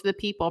transform most of the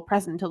people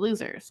present into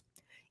losers.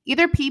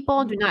 Either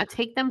people do Mhm. not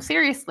take them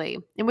seriously,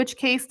 in which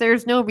case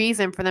there's no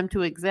reason for them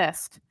to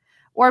exist,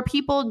 or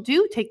people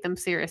do take them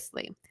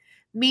seriously,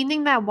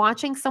 meaning that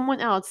watching someone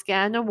else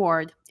get an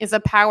award is a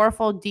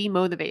powerful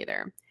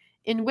demotivator,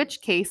 in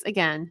which case,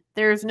 again,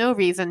 there is no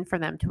reason for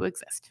them to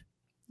exist.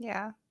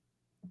 Yeah.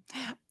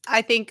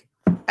 I think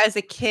as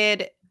a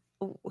kid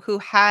who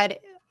had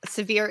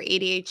severe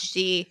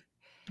ADHD,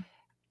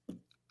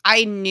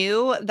 I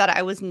knew that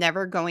I was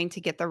never going to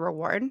get the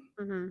reward.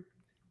 Hmm.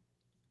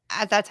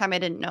 At that time, I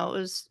didn't know it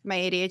was my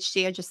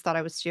ADHD. I just thought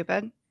I was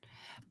stupid.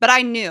 But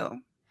I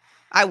knew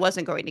I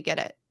wasn't going to get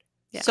it.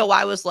 Yeah. So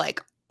I was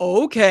like,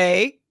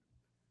 okay,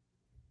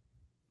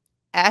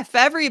 F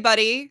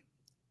everybody.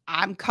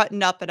 I'm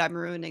cutting up and I'm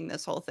ruining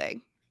this whole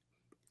thing.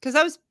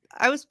 Because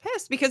I was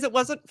pissed because it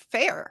wasn't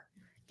fair.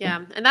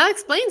 Yeah. And that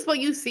explains what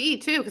you see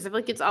too, because I feel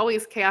like it's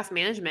always chaos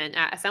management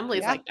at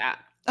assemblies Yeah. like that.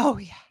 Oh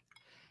yeah.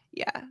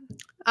 Yeah.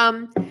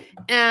 Um,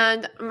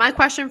 and my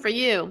question for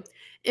you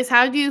is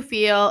how do you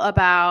feel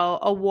about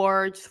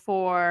awards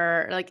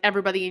for like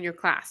everybody in your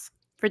class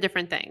for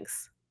different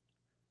things?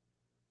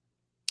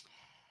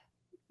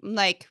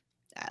 Like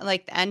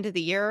like the end of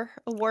the year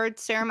award Not even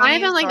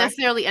ceremonies like or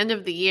necessarily end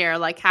of the year,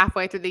 like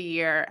halfway through the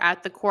year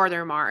at the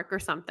quarter mark or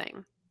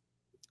something.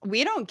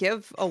 we don't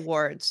give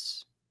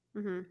awards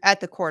Mhm.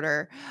 at the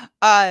quarter.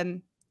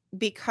 Um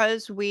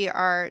because we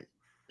are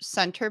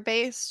center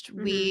based,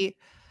 Mhm.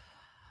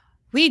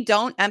 we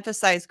don't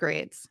emphasize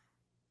grades.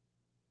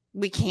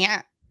 We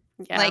can't.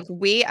 Yeah. Like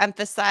we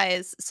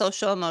emphasize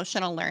social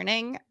emotional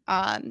learning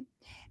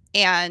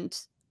and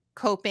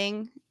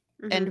coping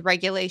Mhm. and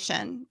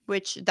regulation,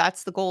 which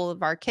that's the goal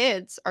of our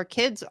kids. Our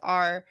kids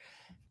are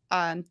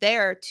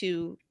there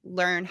to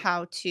learn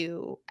how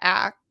to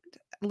act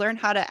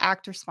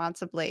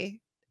responsibly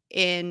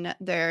in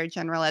their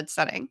general ed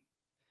setting.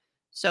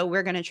 So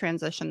we're going to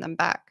transition them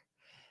back.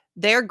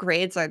 Their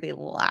grades are the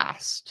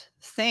last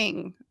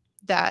thing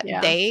that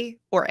Yeah. they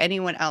or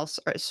anyone else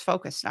is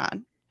focused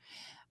on.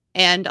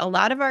 And a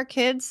lot of our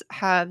kids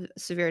have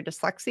severe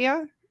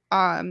dyslexia,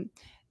 um,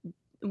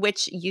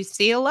 which you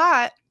see a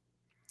lot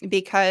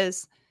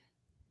because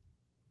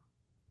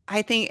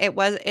I think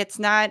it's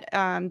not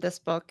this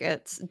book,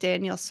 it's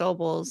Daniel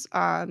Sobel's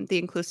The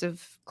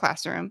Inclusive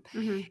Classroom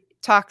Mhm.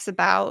 talks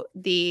about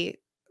the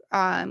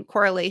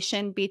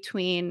correlation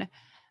between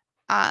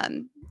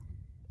um,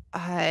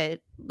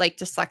 like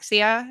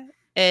dyslexia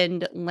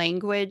in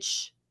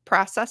language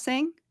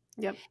processing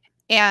Yep.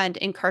 and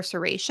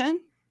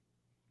incarceration.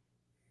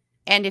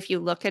 And if you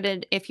look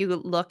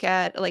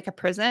at like a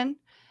prison,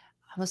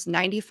 almost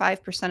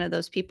 95% of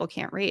those people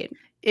can't read.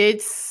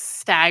 It's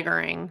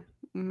staggering.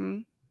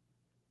 Mhm.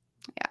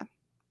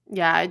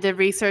 Yeah, I did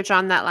research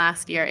on that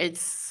last year.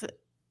 It's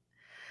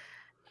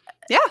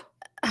Yeah,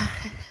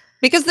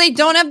 because they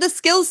don't have the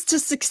skills to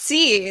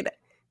succeed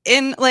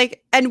in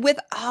like and with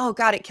oh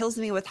god, it kills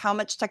me with how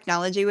much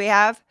technology we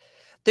have.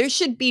 There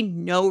should be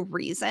no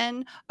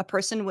reason a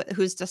person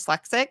who's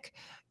dyslexic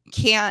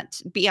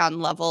can't be on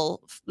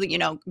level,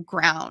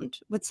 ground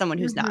with someone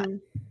who's not.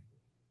 Mhm.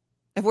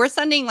 If we're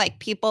sending like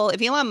people,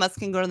 if Elon Musk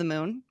can go to the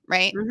moon,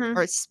 right? Mhm.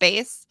 Or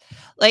space,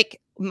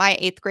 like my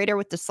 8th grader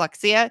with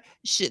dyslexia,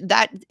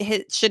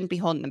 shouldn't be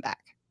holding them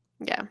back.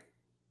 Yeah.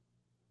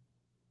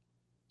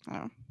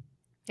 Oh,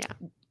 Yeah.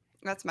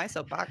 that's my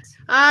soapbox.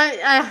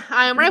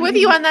 I'm right with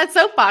you on that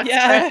soapbox,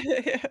 Yeah.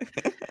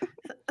 Britt.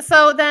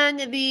 So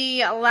then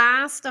the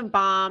last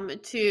bomb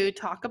to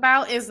talk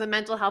about is the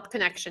mental health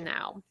connection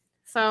now.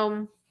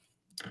 So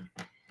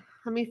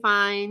let me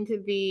find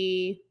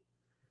the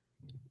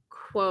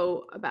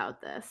quote about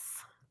this.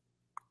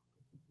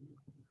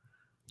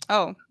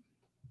 Oh,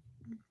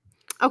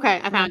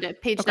 Okay, I found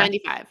it. Page okay.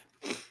 95.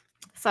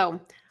 So,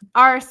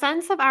 our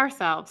sense of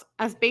ourselves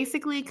as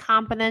basically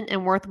competent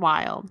and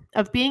worthwhile,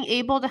 of being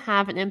able to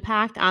have an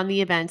impact on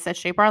the events that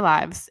shape our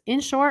lives, in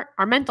short,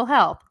 our mental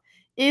health,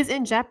 is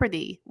in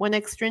jeopardy when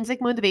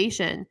extrinsic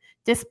motivation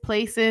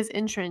displaces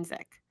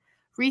intrinsic.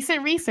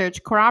 Recent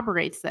research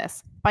corroborates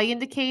this by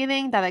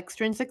indicating that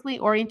extrinsically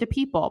oriented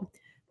people,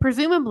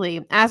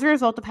 presumably as a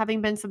result of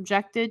having been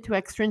subjected to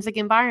extrinsic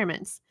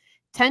environments,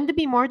 tend to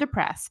be more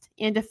depressed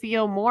and to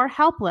feel more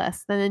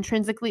helpless than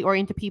intrinsically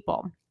oriented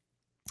people.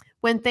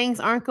 When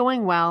things aren't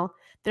going well,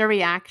 their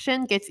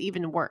reaction gets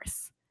even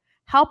worse.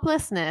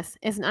 Helplessness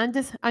is an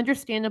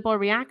understandable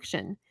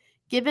reaction,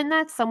 given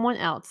that someone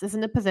else is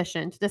in a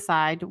position to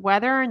decide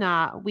whether or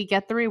not we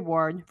get the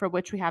reward for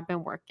which we have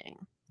been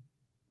working.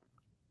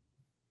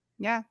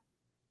 Yeah.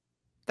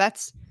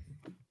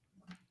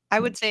 I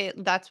would say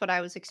that's what I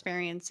was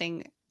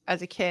experiencing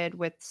as a kid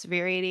with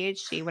severe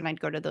ADHD when I'd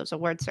go to those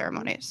award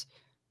ceremonies.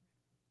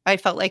 I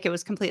felt like it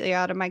was completely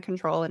out of my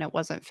control and it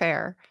wasn't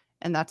fair,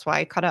 and that's why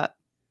I cut up.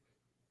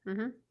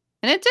 Mm-hmm.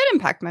 And it did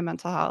impact my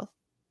mental health.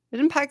 It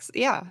impacts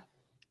yeah,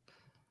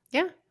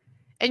 Yeah.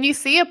 And you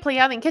see it play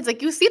out in kids.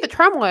 Like, you see the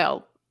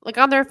turmoil, like,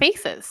 on their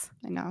faces.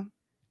 I know.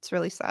 It's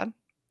really sad.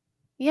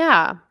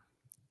 Yeah.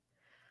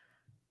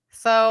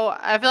 So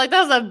I feel like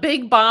that was a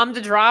big bomb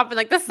to drop in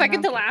like the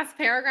second Yeah. to last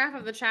paragraph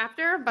of the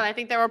chapter, but I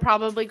think that we're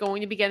probably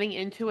going to be getting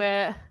into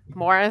it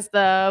more as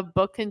the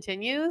book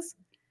continues.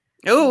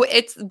 Oh,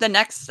 it's the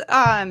next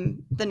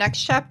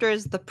chapter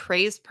is the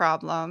praise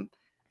problem,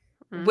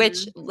 which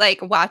Mhm. like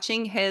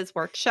watching his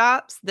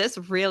workshops, this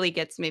really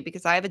gets me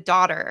because I have a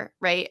daughter,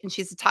 right? And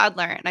she's a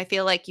toddler and I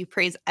feel like you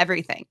praise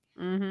everything.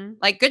 Mhm.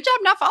 Like good job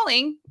not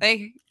falling.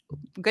 Like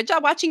good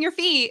job watching your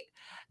feet.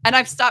 And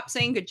I've stopped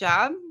saying good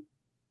job,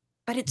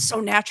 but it's so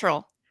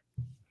natural.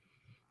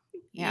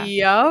 Yeah.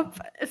 Yep.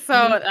 So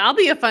Mhm. that'll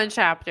be a fun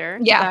chapter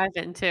to Yeah.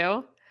 dive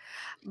into.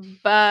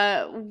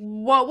 But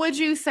what would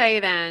you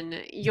say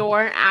then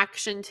your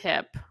action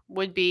tip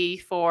would be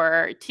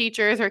for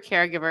teachers or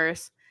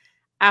caregivers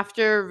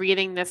after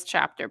reading this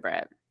chapter,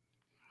 Britt?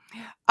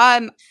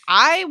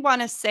 I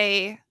want to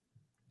say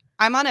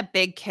I'm on a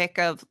big kick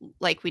of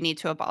like we need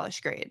to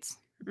abolish grades.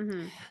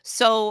 Mhm.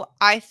 So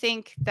I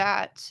think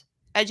that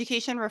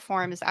education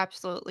reform is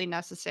absolutely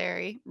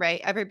necessary, right?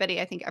 I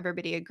think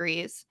everybody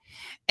agrees.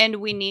 And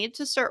we need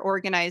to start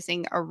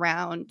organizing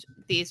around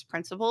these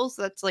principles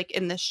that's like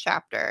in this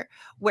chapter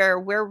where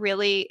we're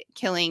really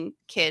killing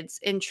kids'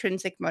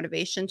 intrinsic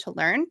motivation to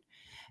learn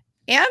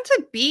and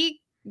to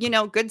be,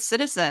 good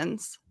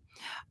citizens.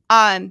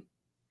 Um,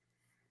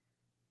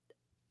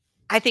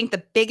 I think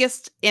the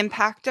biggest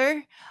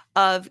impactor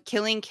of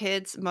killing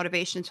kids'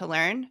 motivation to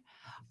learn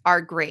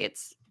are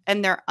grades,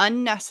 and they're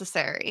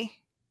unnecessary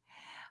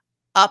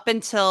up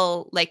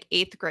until like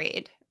 8th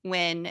grade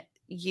when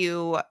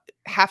you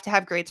have to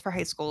have grades for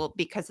high school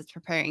because it's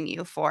preparing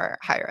you for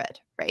higher ed,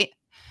 right?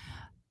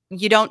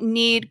 You don't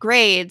need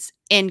grades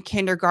in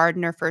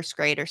kindergarten or first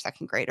grade or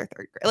second grade or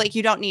third grade. Like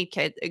you don't need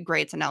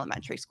grades in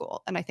elementary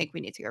school, and I think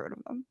we need to get rid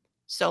of them.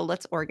 So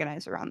let's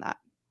organize around that.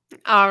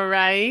 All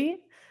right.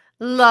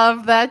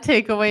 Love that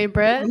takeaway,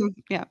 Britt.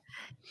 Yeah.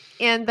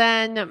 And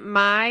then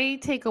my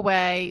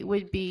takeaway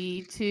would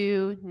be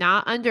to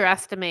not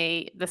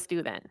underestimate the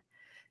student.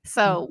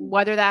 So, Mhm.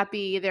 whether that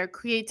be their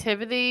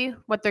creativity,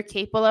 what they're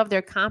capable of,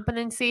 their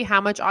competency,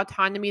 how much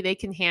autonomy they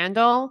can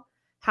handle,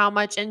 how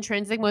much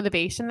intrinsic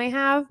motivation they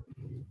have,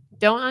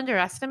 don't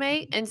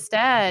underestimate.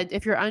 Instead,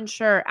 if you're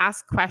unsure,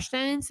 ask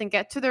questions and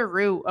get to the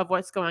root of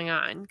what's going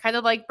on. Kind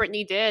of like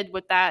Brittany did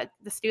with the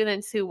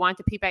students who want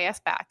the PBIS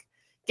back.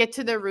 Get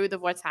to the root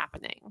of what's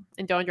happening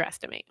and don't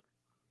underestimate.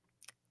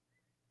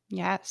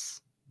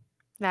 Yes.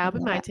 I That would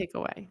be love my it.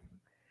 takeaway.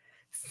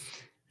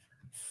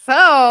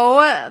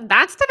 So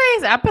that's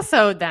today's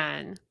episode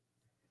then.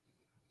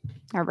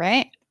 All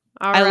right.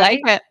 All I right.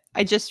 like it.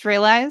 I just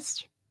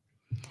realized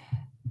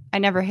I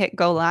never hit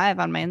go live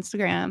on my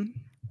Instagram.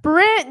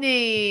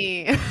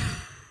 Brittany,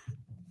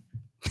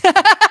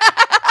 I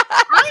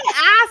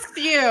I asked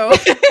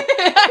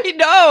you.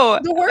 know.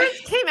 The words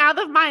came out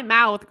of my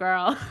mouth,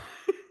 girl.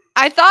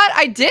 I thought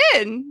I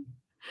did.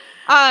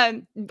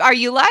 Are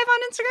you live on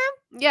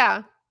Instagram?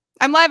 Yeah.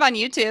 I'm live on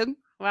YouTube.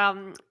 Well,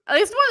 at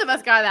least one of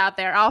us got it out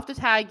there. I'll have to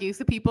tag you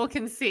so people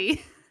can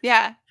see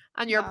Yeah.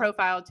 on your No,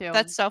 profile too.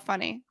 That's so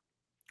funny.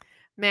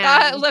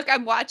 Man. Look,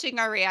 I'm watching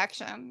our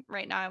reaction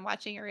right now. I'm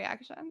watching a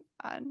reaction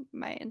on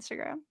my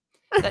Instagram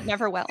that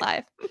never went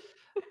live.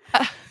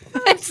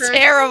 It's Sure.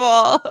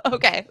 terrible.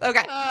 Okay.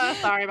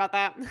 Sorry about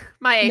that.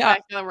 My No.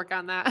 APEX gotta work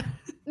on that.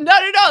 No.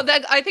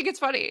 That I think it's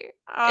funny. It's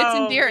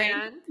Oh, endearing.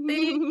 man.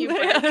 Thank you,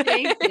 Britt.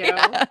 Thank you.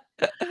 Yeah.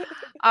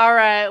 All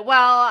right.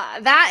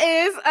 Well, that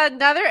is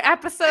another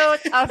episode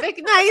of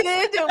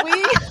Ignited.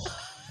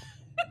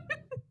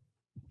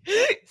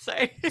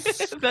 Sorry.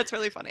 That's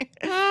really funny.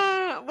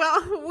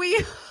 Well, we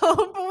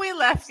hope we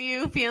left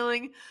you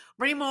feeling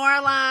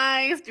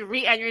remoralized,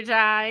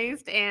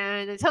 re-energized,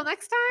 and until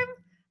next time,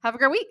 have a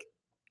great week.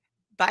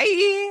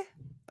 Bye.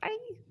 Bye.